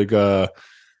a big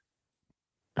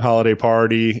holiday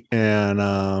party,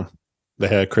 and they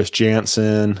had Chris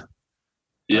Jansen,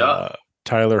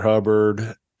 Tyler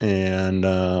Hubbard, and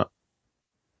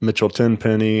Mitchell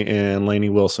Tenpenny and Lainey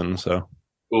Wilson. So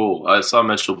cool. I saw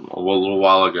Mitchell a little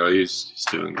while ago. He's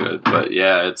doing good. But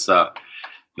yeah, it's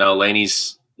no,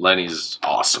 Lainey's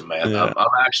awesome, man. Yeah. I'm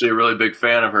actually a really big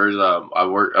fan of hers.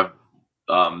 I've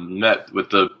met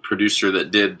with the producer that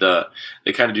did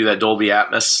they kind of do that Dolby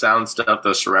Atmos sound stuff,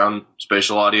 the surround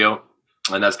spatial audio,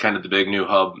 and that's kind of the big new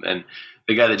hub. And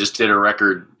the guy that just did a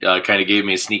record kind of gave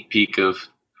me a sneak peek of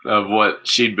what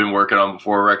she'd been working on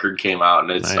before a record came out,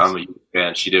 and Nice. I'm a huge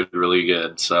fan. She did really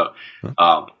good. So,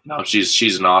 no,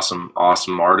 she's an awesome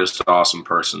artist, awesome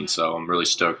person. So I'm really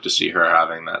stoked to see her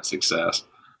having that success.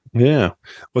 yeah.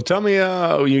 Well, tell me,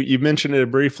 you mentioned it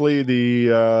briefly, the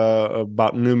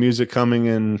about new music coming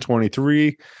in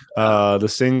 23. The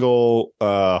single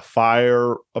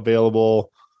Fire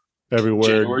available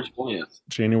everywhere.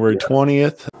 January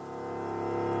 20th.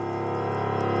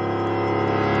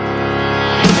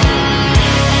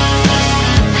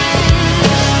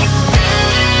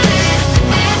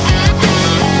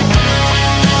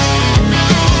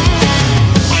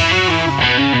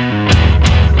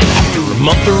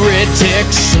 Month of red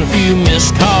texts and a few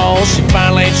missed calls, she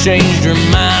finally changed her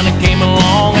mind and came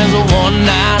along as a one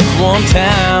night, one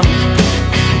time,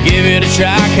 give it a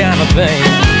try kind of thing.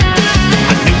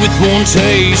 I knew with one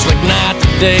taste, like night to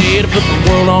day, to put the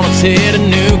world on its head, a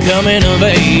new coming of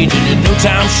age. And in no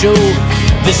time showed,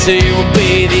 this here will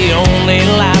be the only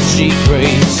life she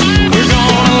craves. We're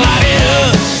gonna light it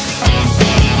up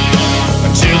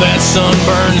until that sun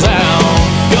burns out,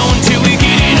 go until we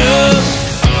get it up.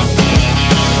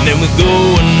 Then we go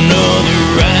another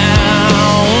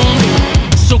round.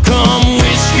 So come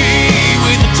whiskey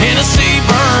with the Tennessee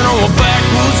burn, or a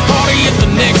backwoods party at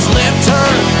the next left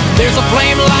turn. There's a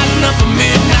flame lighting up a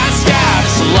midnight sky,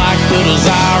 just like the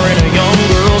desire in a young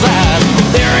girl's eyes.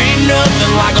 There ain't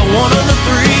nothing like a one of the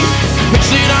three.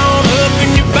 Mix it on up and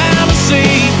you're bound to see.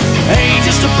 Ain't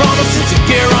just a promise, it's a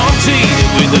guarantee that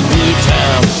with a good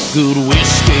time, good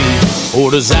whiskey,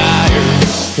 or desire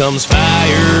comes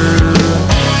fire.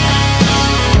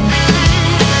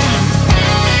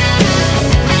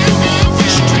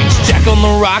 On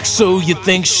the rocks, so you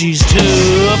think she's tough.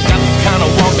 Got the kind of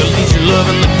walk that leaves your love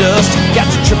in the dust. Got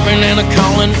you tripping and a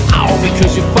calling, all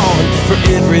because you're falling for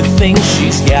everything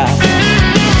she's got.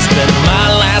 Spend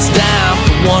my last dime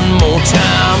for one more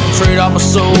time, trade off my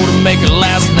soul to make her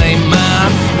last name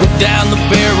mine. Put down the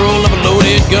barrel of a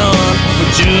loaded gun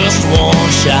with just one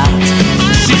shot.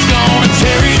 She's gonna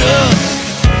tear it up,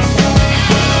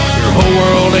 your whole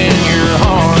world and your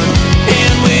heart.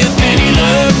 And with any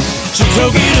luck, she'll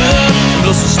choke it up,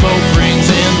 blow some smoke rings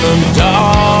in the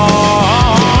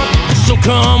dark. So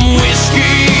come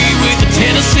whiskey with the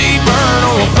Tennessee burn,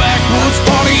 or a backwoods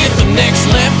party at the next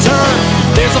left turn.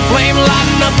 There's a flame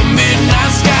lighting up a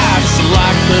midnight sky, just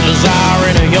like the desire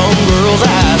in a young girl's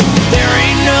eyes. There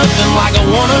ain't nothing like a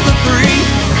one of the three.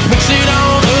 Mix it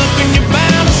on up and you're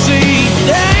bound to see.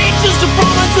 There ain't just a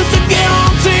promise, it's a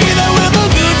guarantee that with a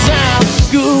good time,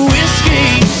 good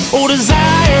whiskey, or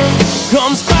desire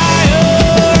comes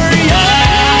fire, yeah.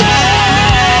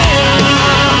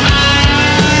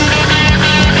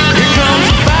 Here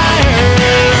comes fire.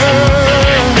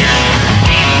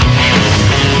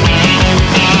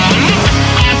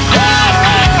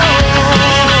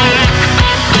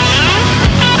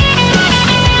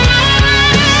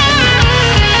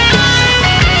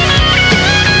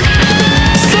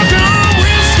 Sucker on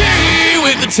whiskey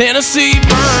with the Tennessee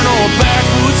burn, or a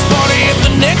backwoods party at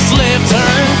the next left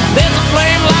turn. There's a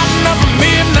flame lighting up a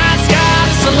midnight sky,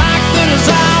 just like the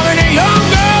desire in a young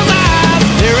girl's eyes.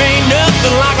 There ain't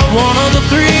nothing like a one of the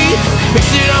three. Mix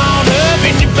it on up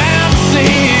and you're bound to see.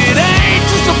 It ain't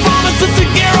just a promise, it's a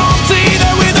guarantee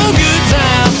that with a good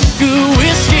time, good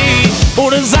whiskey, or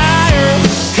desire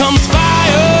comes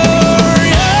fire,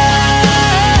 yeah.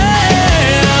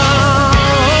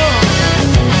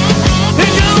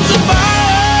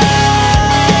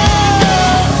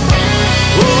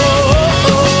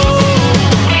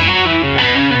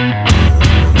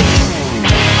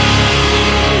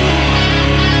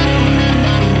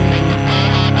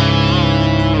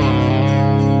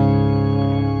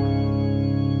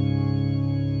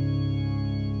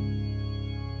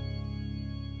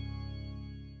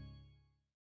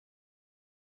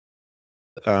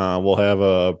 We'll have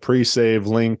a pre-save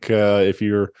link if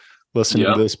you're listening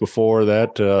to this before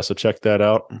that. So check that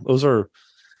out. Those are,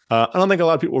 I don't think a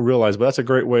lot of people realize, but that's a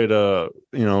great way to,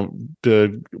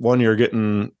 you're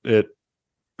getting it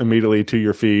immediately to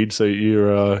your feed, so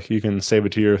you can save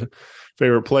it to your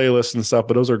favorite playlist and stuff.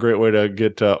 But those are a great way to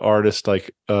get artists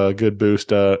like a good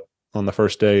boost on the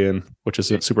first day, and which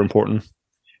is super important.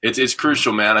 It's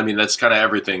crucial, man. I mean, that's kind of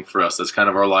everything for us. That's kind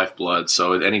of our lifeblood.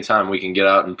 So anytime we can get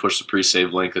out and push the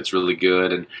pre-save link, that's really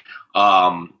good. And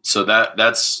so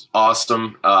that's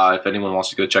awesome. If anyone wants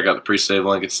to go check out the pre-save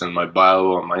link, it's in my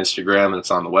bio on my Instagram, and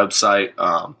it's on the website.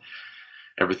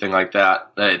 Everything like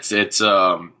that.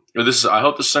 I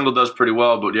hope the single does pretty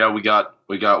well. But yeah, we got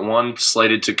one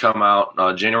slated to come out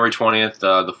January 20th.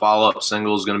 The follow-up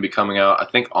single is going to be coming out, I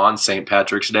think, on St.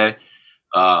 Patrick's Day.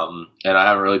 And I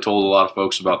haven't really told a lot of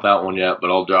folks about that one yet, but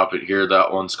I'll drop it here.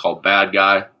 That one's called Bad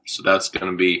Guy. So that's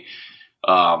going to be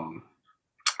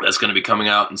coming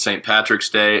out in St. Patrick's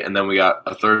Day. And then we got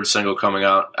a third single coming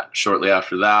out shortly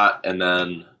after that, and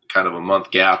then kind of a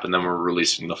month gap, and then we're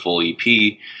releasing the full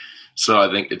EP. So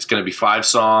I think it's going to be 5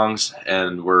 songs,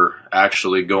 and we're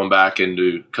actually going back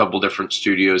into a couple different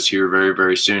studios here very,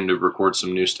 very soon to record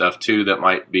some new stuff too that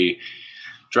might be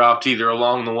dropped either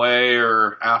along the way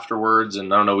or afterwards.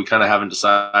 And I don't know, we kind of haven't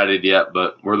decided yet,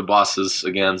 but we're the bosses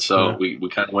again. So we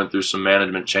kind of went through some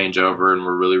management changeover, and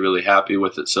we're really, really happy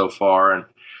with it so far. And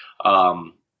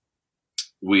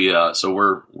so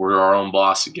we're our own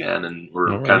boss again, and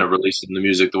we're kind of releasing the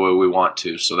music the way we want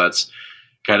to. So that's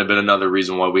kind of been another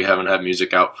reason why we haven't had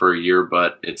music out for a year,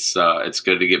 but it's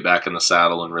good to get back in the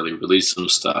saddle and really release some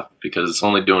stuff, because it's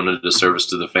only doing a disservice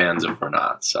to the fans if we're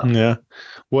not. So yeah.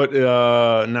 What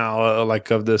now,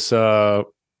 like, of this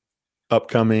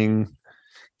upcoming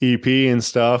EP and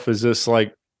stuff, is this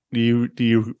like, do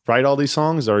you write all these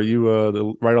songs? Are you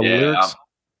write all the lyrics?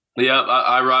 Yeah,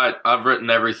 I write. I've written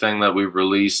everything that we've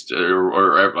released,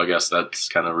 or I guess that's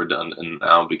kind of redundant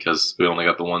now because we only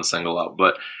got the one single out.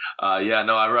 But I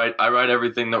write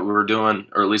everything that we're doing,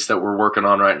 or at least that we're working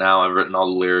on right now. I've written all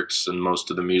the lyrics and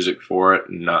most of the music for it.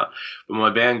 And but my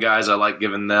band guys, I like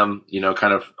giving them,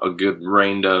 kind of a good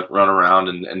rein to run around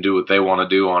and do what they want to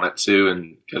do on it too,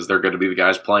 and because they're going to be the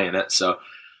guys playing it. So,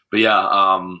 but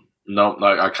yeah, no,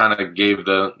 I kind of gave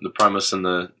the premise and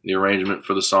the arrangement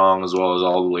for the song, as well as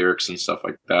all the lyrics and stuff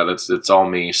like that. It's all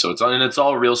me. So it's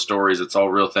all real stories. It's all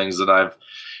real things that I've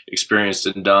experienced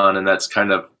and done. And that's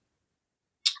kind of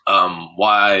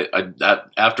why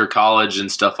after college and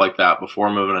stuff like that,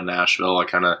 before moving to Nashville, I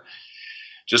kind of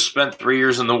just spent 3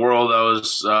 years in the world. I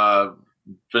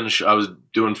was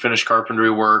doing finished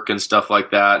carpentry work and stuff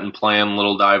like that, and playing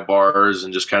little dive bars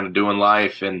and just kind of doing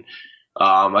life. And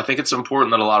I think it's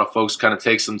important that a lot of folks kind of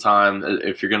take some time,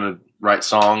 if you're going to write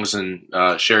songs and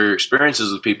share your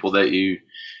experiences with people, that you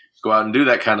go out and do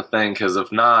that kind of thing. Because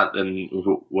if not, then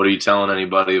what are you telling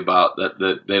anybody about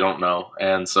that they don't know?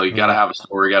 And so you got to have a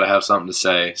story, got to have something to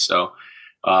say. So,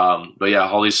 but yeah,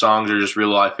 all these songs are just real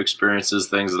life experiences,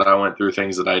 things that I went through,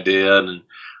 things that I did. And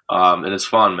it's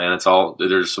fun, man.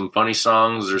 There's some funny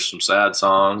songs, there's some sad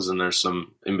songs, and there's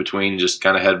some in between just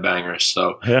kind of headbangers.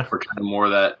 So we're kind of more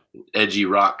that edgy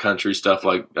rock country stuff,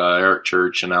 like Eric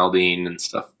Church and Aldine and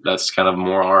stuff. That's kind of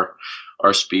more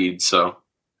our speed. So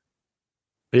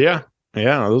yeah,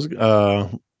 those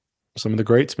some of the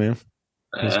greats, man.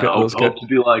 Hope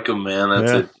you like them, man.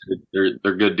 That's it.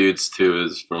 They're good dudes too.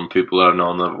 Is from people that I've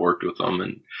known that have worked with them,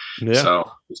 and so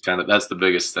it's that's the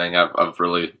biggest thing I've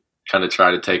really kind of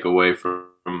tried to take away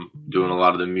from doing a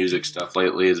lot of the music stuff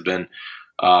lately, has been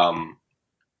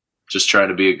just trying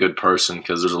to be a good person,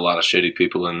 because there's a lot of shitty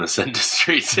people in this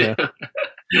industry too.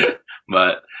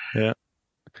 But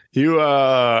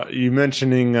you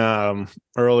mentioning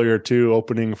earlier too,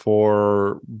 opening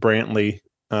for Brantley,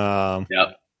 and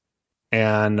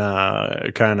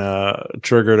kind of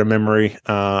triggered a memory.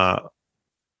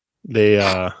 They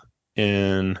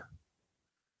in, I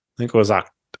think it was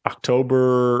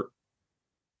October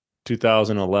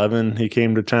 2011, he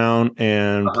came to town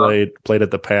and played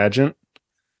at the Pageant.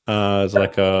 It's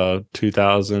like a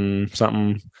 2,000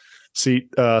 something seat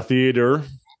theater,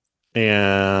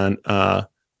 and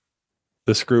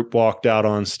this group walked out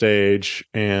on stage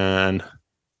and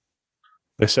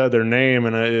they said their name,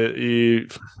 and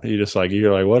you're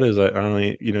like, what is that? I don't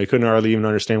know, you couldn't hardly even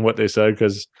understand what they said,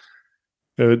 because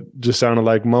it just sounded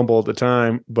like mumble at the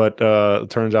time. But it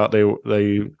turns out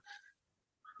they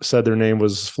said their name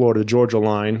was Florida Georgia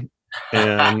Line,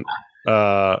 and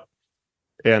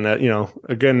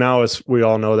again, now we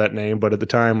all know that name, but at the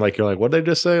time, like, you're like, what did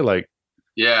they just say? Like,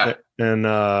 and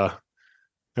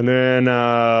And then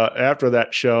after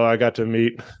that show, I got to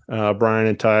meet Brian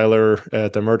and Tyler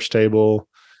at the merch table,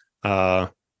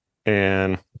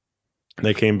 and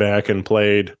they came back and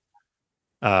played.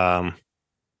 I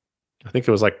think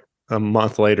it was like a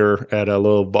month later at a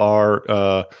little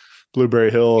bar,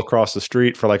 Blueberry Hill, across the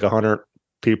street for like 100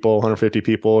 people, 150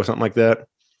 people, or something like that.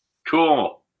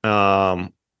 Cool.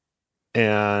 And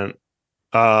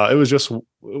it was just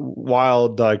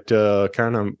wild, like to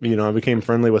kind of, I became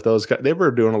friendly with those guys. They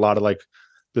were doing a lot of like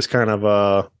this kind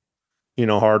of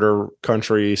harder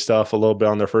country stuff a little bit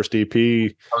on their first EP.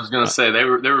 I was gonna say they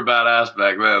were badass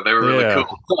back then. They were really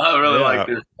cool. I really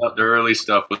liked their early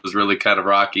stuff was really kind of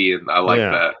rocky, and I like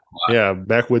that. Yeah,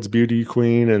 Backwoods Beauty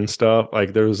Queen and stuff.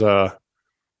 Like there was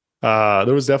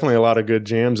definitely a lot of good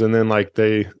jams, and then like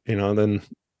they,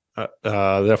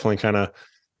 definitely kind of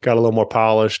got a little more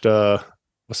polished with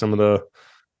some of the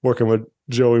working with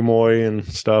Joey Moy and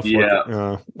stuff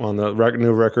on the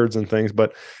new records and things.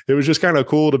 But it was just kind of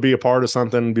cool to be a part of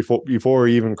something before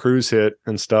even Cruise hit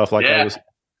and stuff. Like I was,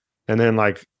 and then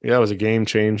like, it was a game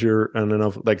changer. And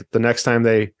then like the next time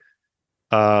they,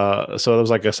 so it was,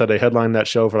 like I said, they headlined that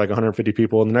show for like 150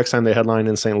 people. And the next time they headlined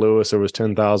in St. Louis, there was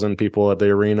 10,000 people at the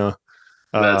arena.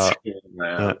 That's good,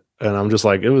 man. And I'm just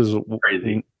like, it was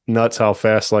crazy, nuts how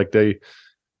fast like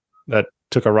that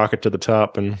took a rocket to the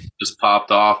top and just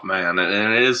popped off, man.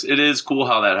 And it is cool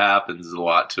how that happens a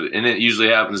lot too. And it usually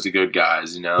happens to good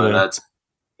guys, and that's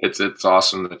it's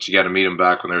awesome that you got to meet them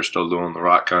back when they're still doing the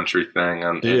rock country thing.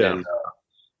 And I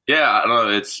don't know,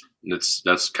 it's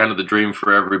that's kind of the dream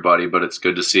for everybody, but it's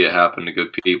good to see it happen to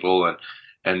good people.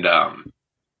 And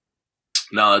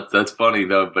no, that's funny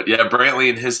though. But yeah, Brantley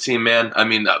and his team, man. I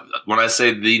mean, when I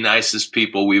say the nicest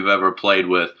people we've ever played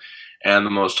with, and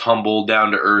the most humble,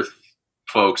 down to earth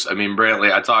folks. I mean,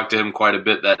 Brantley, I talked to him quite a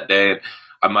bit that day.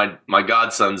 And my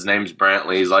godson's name's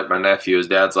Brantley. He's like my nephew. His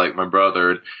dad's like my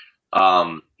brother.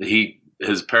 And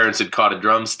his parents had caught a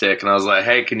drumstick, and I was like,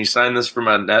 "Hey, can you sign this for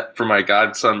my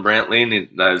godson Brantley?"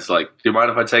 And I was like, "Do you mind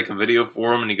if I take a video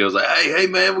for him?" And he goes like, "Hey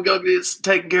man, we're gonna get it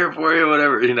taken care of for you,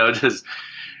 whatever." Just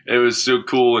it was so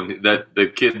cool, and that the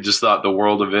kid just thought the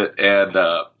world of it. And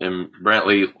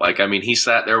Brantley, like, I mean, he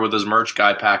sat there with his merch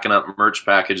guy packing up merch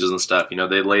packages and stuff.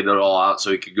 They laid it all out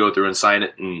so he could go through and sign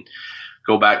it and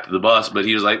go back to the bus. But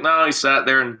he was like, no, he sat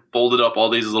there and folded up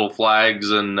all these little flags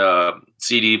and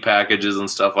CD packages and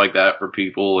stuff like that for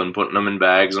people, and putting them in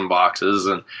bags and boxes.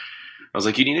 And I was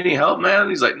like, you need any help, man? And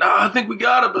he's like, no, I think we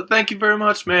got it, but thank you very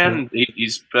much, man. He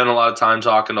spent a lot of time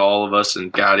talking to all of us,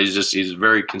 and God, he's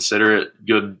very considerate,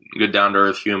 good down to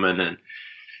earth human. And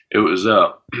it was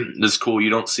it's cool. You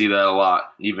don't see that a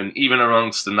lot, even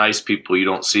amongst the nice people. You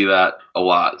don't see that a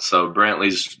lot. So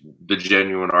Brantley's the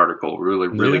genuine article, really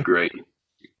great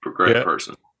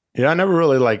person. Yeah, I never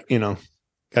really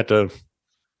got to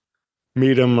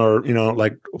meet him or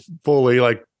like fully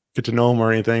like get to know him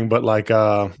or anything, but like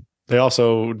they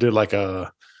also did like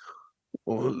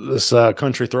this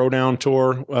country throwdown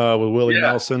tour with Willie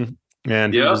Nelson,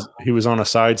 and he was on a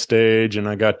side stage, and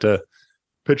I got to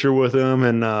picture with him,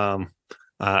 and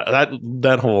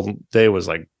that whole day was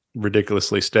like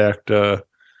ridiculously stacked.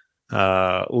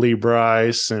 Lee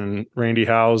Brice and Randy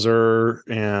Hauser,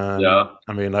 and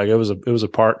I mean, like it was a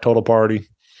total party.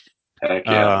 Heck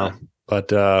yeah.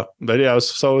 But yeah, it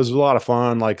was a lot of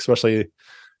fun, like especially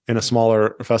in a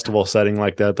smaller festival setting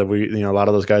like that we, a lot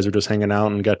of those guys were just hanging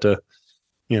out and got to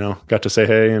say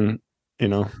hey and,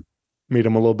 meet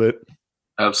them a little bit.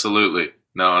 Absolutely.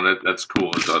 No, and that's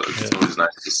cool. It's always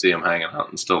nice to see them hanging out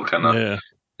and still kind of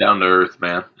down to earth,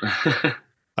 man.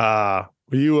 I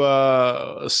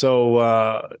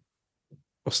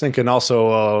was thinking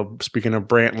also, speaking of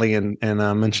Brantley and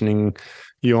mentioning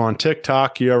you on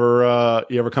TikTok, you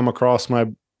ever come across my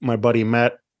buddy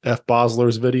Matt F.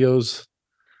 Bosler's videos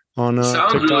on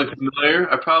Sounds TikTok? Really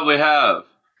familiar. I probably have.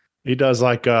 He does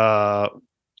like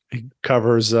he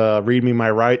covers "Read Me My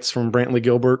Rights" from Brantley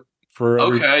Gilbert for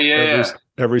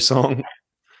every song.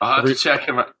 I'll have to check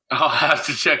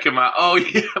him out. Oh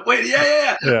yeah, wait,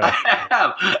 yeah.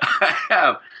 I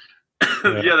have.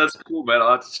 Yeah, that's cool, man.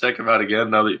 I'll have to check him out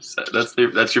again. Now that you said that's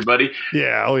your buddy.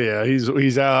 Yeah. Oh yeah. He's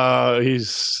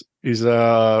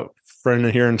a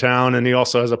friend here in town, and he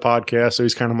also has a podcast. So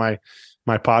he's kind of my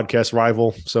podcast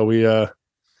rival. So we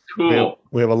cool.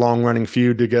 We have a long running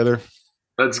feud together.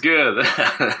 That's good.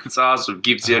 That's awesome.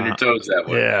 Keeps you on your toes that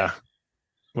way. Yeah.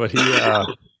 But he,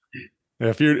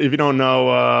 if you don't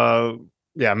know,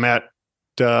 Matt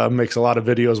makes a lot of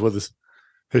videos with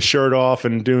his shirt off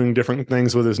and doing different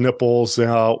things with his nipples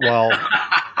while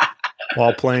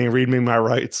playing "Read Me My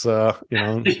Rights." Yeah,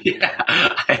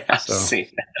 I have seen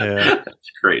that. Yeah.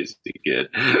 That's crazy, kid.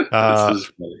 Uh, This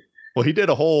is funny. Well, he did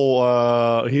a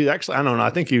whole. He actually, I don't know. I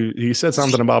think he said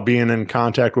something about being in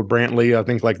contact with Brantley. I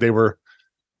think like they've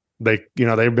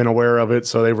been aware of it,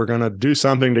 so they were going to do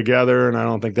something together. And I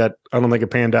don't think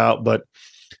it panned out. But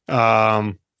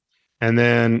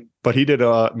but he did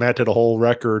Matt did a whole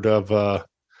record of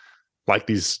like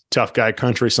these tough guy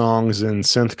country songs and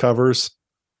synth covers.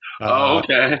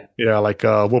 Okay. Yeah, like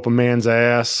 "Whoop a Man's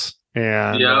Ass"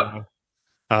 and Yeah.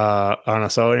 I don't know.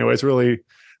 So anyway, it's really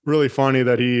really funny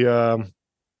that he that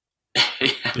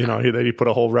he put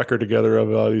a whole record together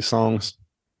of these songs.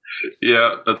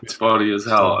 Yeah, that's funny as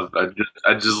hell.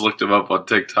 I just looked him up on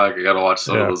TikTok. I gotta watch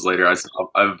some of those later. I've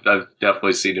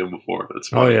definitely seen him before. That's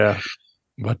funny. Oh yeah,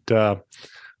 but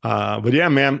yeah,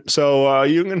 man. So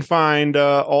you can find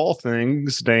all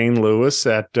things Dane Louis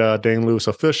at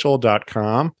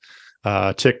DaneLewisOfficial.com,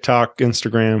 TikTok,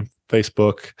 Instagram,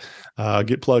 Facebook.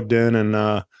 Get plugged in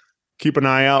and keep an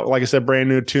eye out. Like I said, brand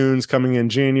new tunes coming in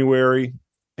January.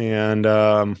 And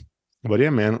but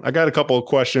yeah, man, I got a couple of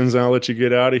questions and I'll let you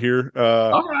get out of here.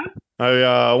 All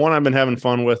right. One I've been having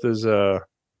fun with is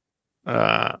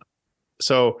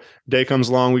so day comes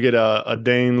along, we get a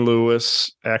Dane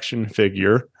Louis action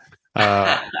figure.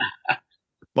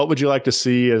 What would you like to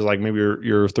see as like maybe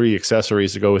your 3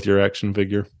 accessories to go with your action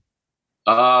figure?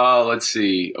 Let's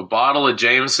see. A bottle of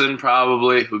Jameson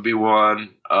probably would be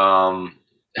one.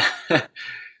 It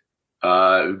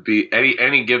would be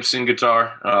any Gibson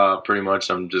guitar. Pretty much,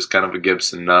 I'm just kind of a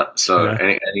Gibson nut. So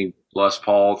any Les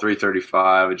Paul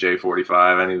 335, a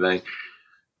J45, anything.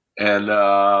 And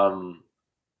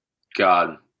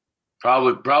God,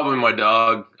 probably my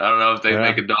dog. I don't know if they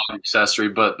make a dog accessory,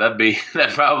 but that'd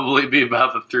probably be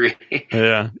about the 3.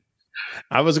 Yeah.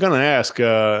 I was going to ask,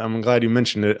 I'm glad you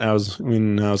mentioned it. I was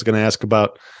going to ask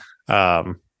about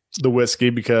the whiskey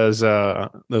because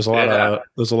there's a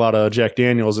lot of Jack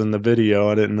Daniels in the video.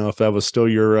 I didn't know if that was still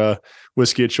your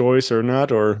whiskey of choice or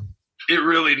not, or it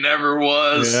really never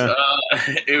was. Yeah.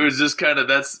 It was just kind of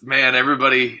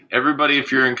everybody.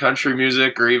 If you're in country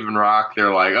music or even rock,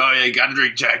 they're like, oh yeah, you got to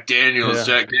drink Jack Daniels.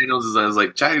 Yeah. Jack Daniels I was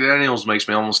like, Jack Daniels makes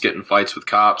me almost get in fights with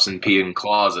cops and pee in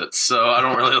closets. So I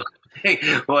don't really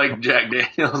like Jack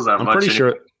Daniels that much.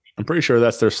 I'm pretty sure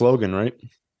that's their slogan, right?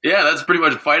 Yeah, that's pretty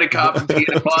much fight a cop and pee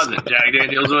in a closet. Jack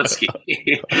Daniels whiskey.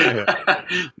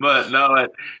 But no,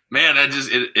 man, it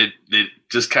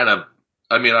just kind of.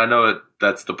 I mean, I know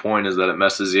that's the point is that it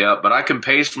messes you up, but I can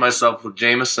pace myself with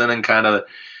Jameson and kind of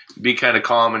be kind of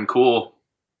calm and cool.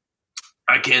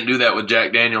 I can't do that with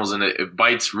Jack Daniels, and it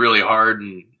bites really hard.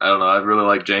 And I don't know. I really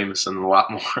like Jameson a lot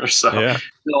more, so it's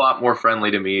a lot more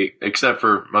friendly to me, except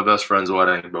for my best friend's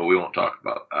wedding. But we won't talk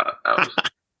about that.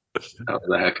 That was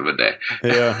a heck of a day.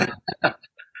 Yeah.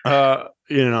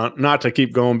 Not to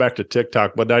keep going back to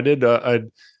TikTok, but I did.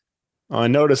 I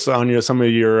noticed on some of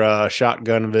your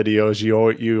shotgun videos,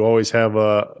 you always have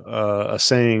a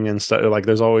saying and stuff. Like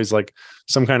there's always like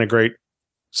some kind of great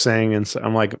saying, and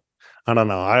I'm like, I don't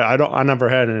know, I never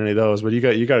had any of those, but you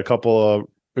got a couple of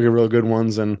real good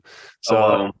ones, and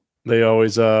so they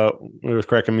always it was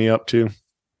cracking me up too.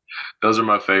 Those are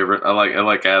my favorite. I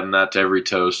like adding that to every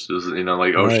toast.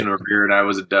 Like Ocean or Beer and I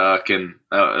was a duck, and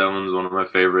that one's one of my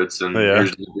favorites. And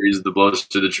there's the breeze that blows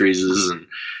to the trees, and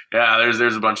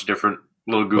there's a bunch of different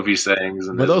little goofy sayings.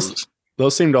 And but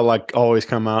those seem to like always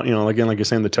come out. Again, like you're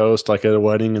saying, the toast, like at a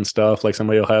wedding and stuff. Like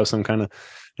somebody will have some kind of,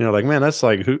 like, man, that's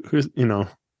like who's who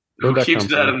keeps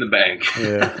that in the bank?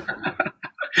 Yeah.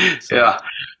 Yeah.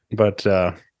 But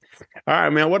all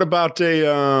right, man. What about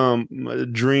a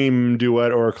dream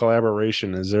duet or a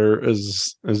collaboration? Is there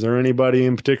anybody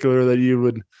in particular that you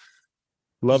would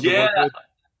love to work with?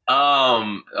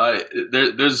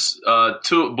 There's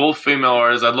both female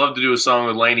artists. I'd love to do a song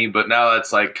with Lainey, but now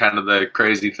that's like kind of the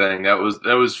crazy thing. That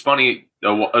was funny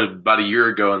about a year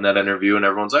ago in that interview, and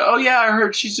everyone's like, "Oh yeah, I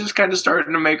heard she's just kind of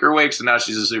starting to make her way, so now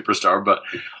she's a superstar." But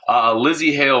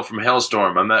Lizzie Hale from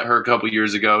Hailstorm, I met her a couple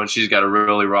years ago, and she's got a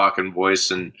really rocking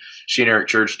voice, and she and Eric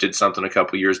Church did something a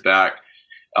couple years back.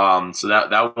 So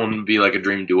that one would be like a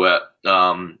dream duet.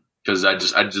 Because I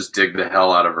just dig the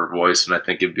hell out of her voice, and I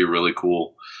think it'd be really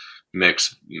cool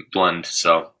mix blend.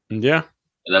 So yeah,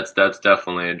 that's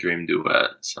definitely a dream duet.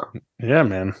 So yeah,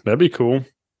 man, that'd be cool.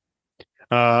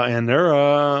 And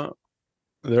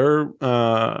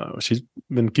she's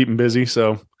been keeping busy,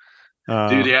 so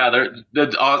dude, yeah, they're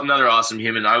another awesome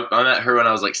human. I met her when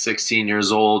I was like 16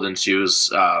 years old, and she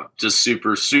was just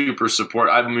super super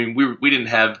supportive. I mean, we didn't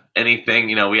have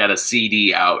anything, we had a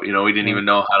CD out, we didn't even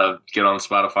know how to get on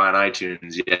Spotify and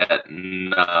iTunes yet,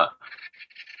 and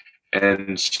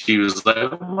And she was like,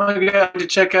 "Oh my god, to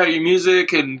check out your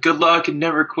music and good luck and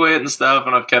never quit and stuff."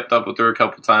 And I've kept up with her a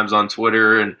couple times on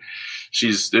Twitter, and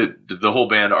she's the whole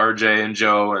band, RJ and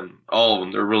Joe, and all of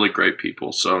them. They're really great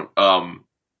people. So, and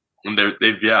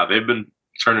they've been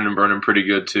turning and burning pretty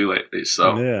good too lately.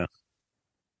 So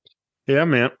yeah,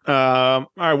 man. All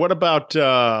right, what about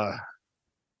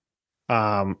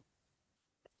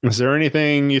is there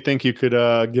anything you think you could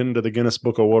get into the Guinness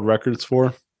Book of World Records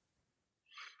for?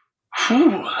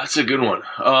 Whew, that's a good one.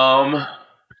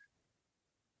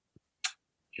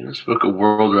 Guinness Book of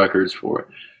World Records for it.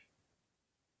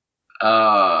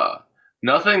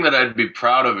 Nothing that I'd be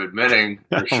proud of admitting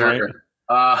for sure.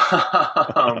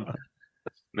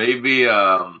 Maybe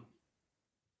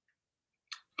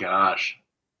gosh.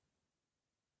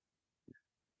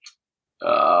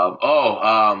 How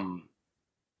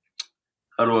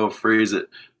do I phrase it?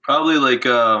 Probably like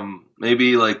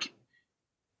maybe like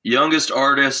youngest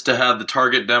artist to have the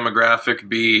target demographic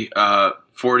be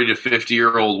 40 to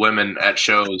 50-year-old women at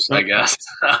shows, I guess.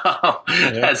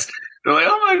 They're like,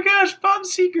 "Oh my gosh, Bob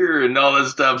Seger," and all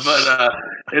this stuff. But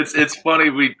it's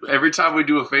funny. Every time we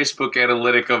do a Facebook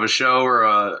analytic of a show or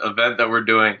a event that we're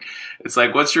doing, it's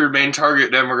like, "What's your main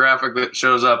target demographic that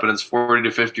shows up?" And it's 40 to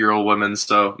 50-year-old women.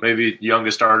 So maybe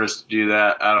youngest artist to do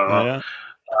that. I don't know. Yeah.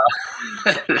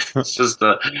 It's just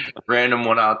a random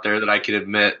one out there that I can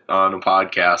admit on a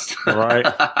podcast. Right.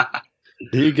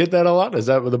 Do you get that a lot? Is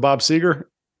that with the Bob Seger?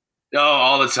 Oh,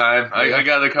 all the time. I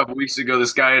got it a couple weeks ago.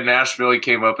 This guy in Nashville, he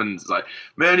came up and was like,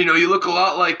 "Man, you look a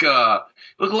lot like young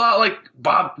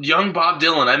Bob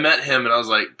Dylan." I met him and I was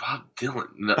like, "Bob Dylan?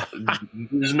 No,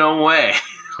 there's no way."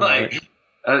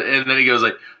 And then he goes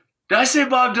like, "Did I say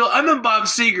Bob Dylan? I meant Bob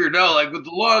Seger." No, like with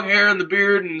the long hair and the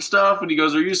beard and stuff. And he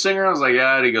goes, "Are you a singer?" I was like,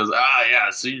 "Yeah." And he goes,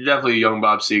 yeah. So you're definitely a young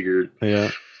Bob Seger.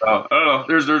 Yeah. So I don't know.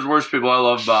 There's worse people. I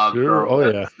love Bob. Sure.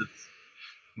 Oh yeah.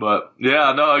 But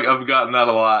yeah, no, I've gotten that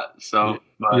a lot. So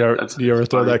do you ever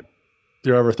throw that? Do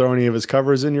you ever throw any of his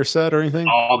covers in your set or anything?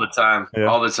 All the time,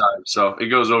 all the time. So it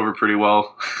goes over pretty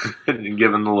well,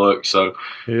 given the look. So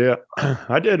yeah,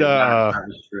 I did.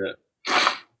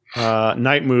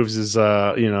 Night Moves is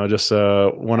just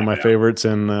one of my favorites,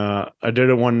 and I did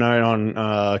it one night on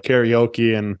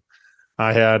karaoke, and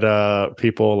I had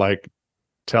people like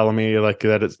telling me like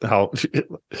that it's how.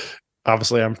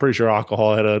 Obviously, I'm pretty sure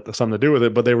alcohol had something to do with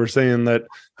it, but they were saying that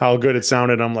how good it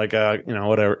sounded. I'm like,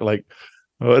 whatever. Like,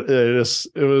 it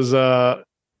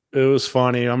was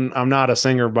funny. I'm not a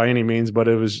singer by any means, but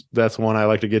that's one I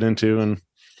like to get into, and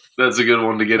that's a good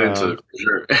one to get into for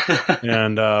sure.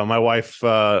 And my wife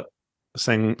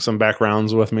sang some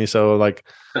backgrounds with me, so like,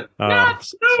 yeah,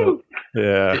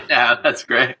 that's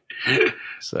great.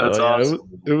 So that's awesome.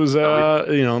 It was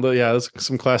it's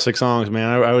some classic songs,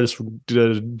 man. I just did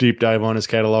a deep dive on his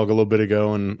catalog a little bit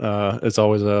ago, and it's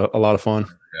always a lot of fun.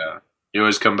 Yeah, you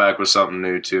always come back with something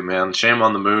new too, man. Shame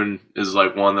on the Moon is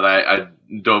like one that I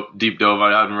deep dove.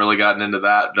 I haven't really gotten into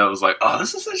that. But I was like, oh,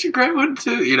 this is such a great one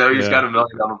too. He's got a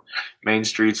million on them. Main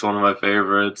Street's one of my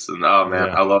favorites, and oh man,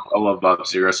 I love Bob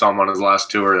Seger. I saw him on his last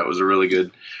tour. That was a really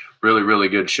good, really really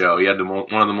good show. He had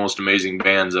one of the most amazing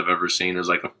bands I've ever seen. It was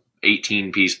like a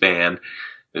 18-piece band.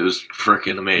 It was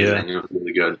freaking amazing. It was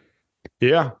really good.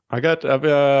 Yeah, I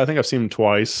think I've seen him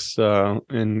twice.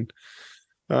 And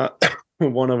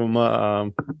one of them,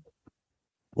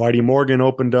 Whitey Morgan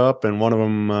opened up, and one of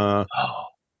them,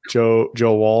 Joe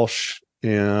Walsh,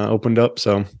 opened up.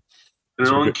 So,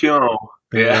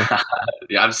 yeah.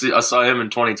 I saw him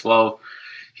in 2012.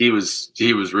 He was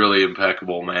really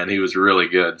impeccable, man. He was really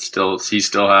good. He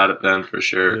still had it then for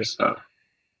sure. Yeah. So.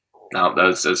 No,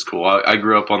 that's cool. I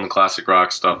grew up on the classic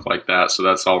rock stuff like that, so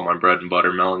that's all my bread and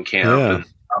butter. Mellencamp and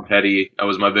Tom Petty. That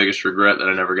was my biggest regret that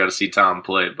I never got to see Tom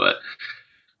play, but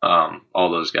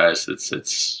all those guys,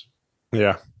 it's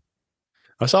yeah.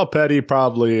 I saw Petty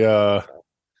probably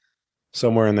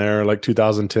somewhere in there, like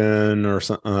 2010 or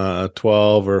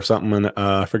 12 or something.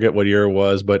 I forget what year it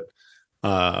was, but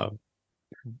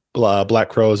Black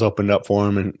Crowes opened up for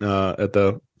him and at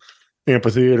the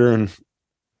amphitheater, and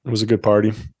it was a good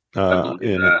party. But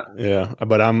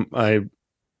I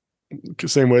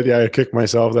same with you. I kicked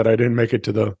myself that I didn't make it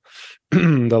to the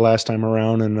the last time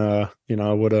around, and I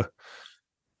would have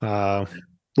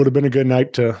been a good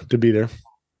night to be there.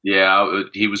 Yeah,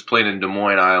 he was playing in Des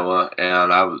Moines, Iowa,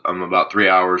 and I'm about 3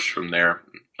 hours from there,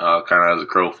 kind of as a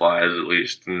crow flies at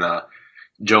least. And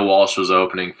Joe Walsh was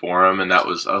opening for him, and I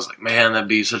was like, man, that'd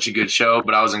be such a good show.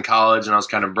 But I was in college and I was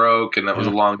kind of broke, and that was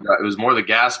a long drive. It was more the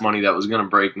gas money that was going to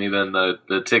break me than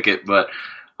the ticket. But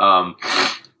I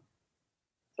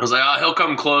was like, he'll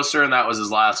come closer, and that was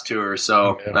his last tour.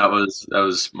 So that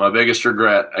was my biggest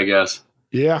regret, I guess.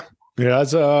 Yeah, Yeah,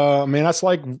 that's I mean, that's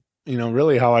like,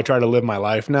 really how I try to live my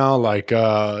life now. Like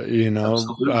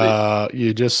Absolutely.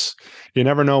 You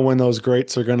never know when those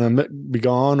greats are gonna be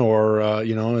gone, or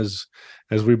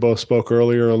as we both spoke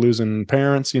earlier, losing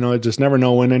parents. You just never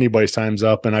know when anybody's time's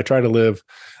up. And I try to live.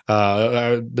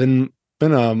 I've been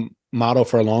a motto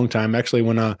for a long time. Actually,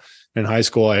 when in high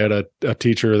school, I had a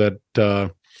teacher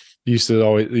that used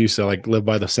to like live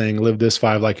by the saying, "Live this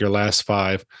five like your last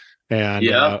five."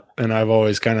 Yeah. And I've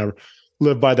always kind of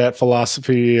lived by that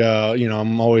philosophy.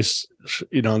 I'm always,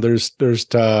 there's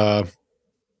a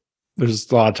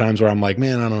lot of times where I'm like,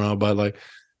 man, I don't know, but like,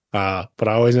 but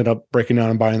I always end up breaking down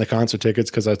and buying the concert tickets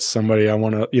because that's somebody I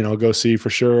want to, go see for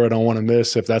sure. I don't want to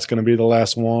miss if that's going to be the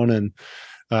last one. And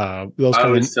those I kind of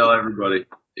always tell everybody.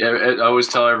 Yeah, I always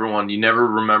tell everyone you never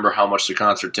remember how much the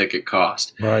concert ticket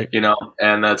cost. right.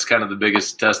 And that's kind of the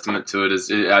biggest testament to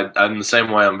it. I'm the same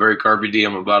way. I'm very carpe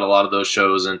diem about a lot of those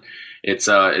shows, and it's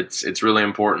really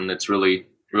important. It's really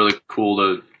really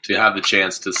cool to have the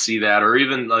chance to see that, or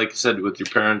even like I said, with your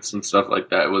parents and stuff like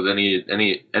that, with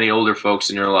any older folks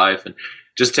in your life, and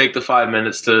just take the 5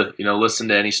 minutes to listen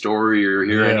to any story or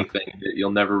hear Yeah. anything.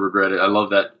 You'll never regret it. I love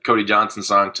that Cody Johnson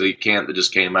song "Till You Can't" that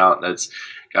just came out. That's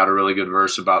got a really good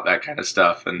verse about that kind of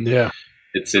stuff, and Yeah.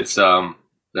 it's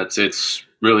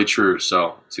really true.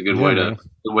 So it's a good Yeah, way man.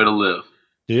 to live.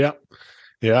 Yeah.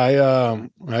 Yeah,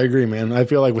 I agree, man. I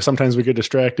feel like sometimes we get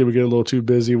distracted, we get a little too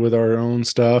busy with our own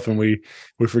stuff, and we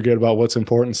forget about what's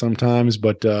important sometimes.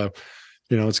 But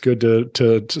it's good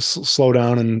to slow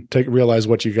down and realize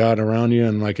what you got around you,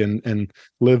 and like and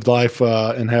live life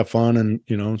and have fun, and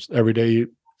every day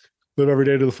live every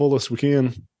day to the fullest we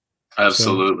can.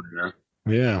 Absolutely, man.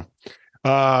 Yeah.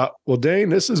 Well, Dane,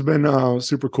 this has been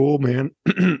super cool, man.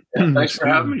 Yeah, thanks for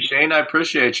having me, Shane. I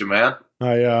appreciate you, man.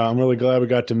 I'm really glad we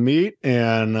got to meet,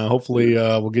 and hopefully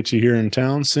we'll get you here in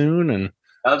town soon. And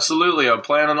Absolutely, I'm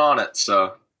planning on it.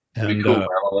 So it'll be cool, man.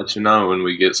 I'll let you know when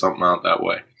we get something out that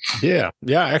way. yeah.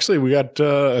 Actually, we got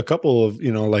a couple of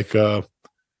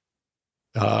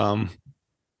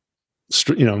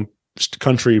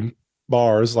country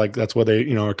bars, like that's what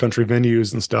they are country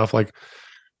venues and stuff like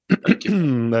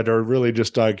that are really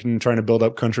just like trying to build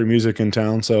up country music in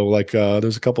town. So like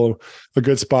there's a couple of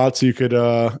good spots you could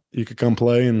come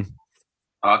play, and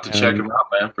I'll have to check them out,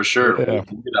 man, for sure. Yeah.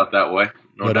 We'll get out that way,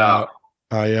 no doubt.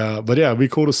 But yeah, it'd be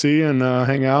cool to see you and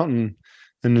hang out and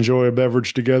enjoy a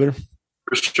beverage together.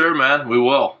 For sure, man. We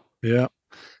will. Yeah.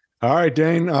 All right,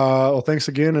 Dane. Well, thanks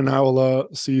again, and I will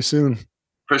see you soon.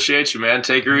 Appreciate you, man.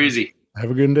 Take her easy.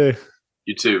 Have a good day.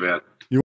 You too, man.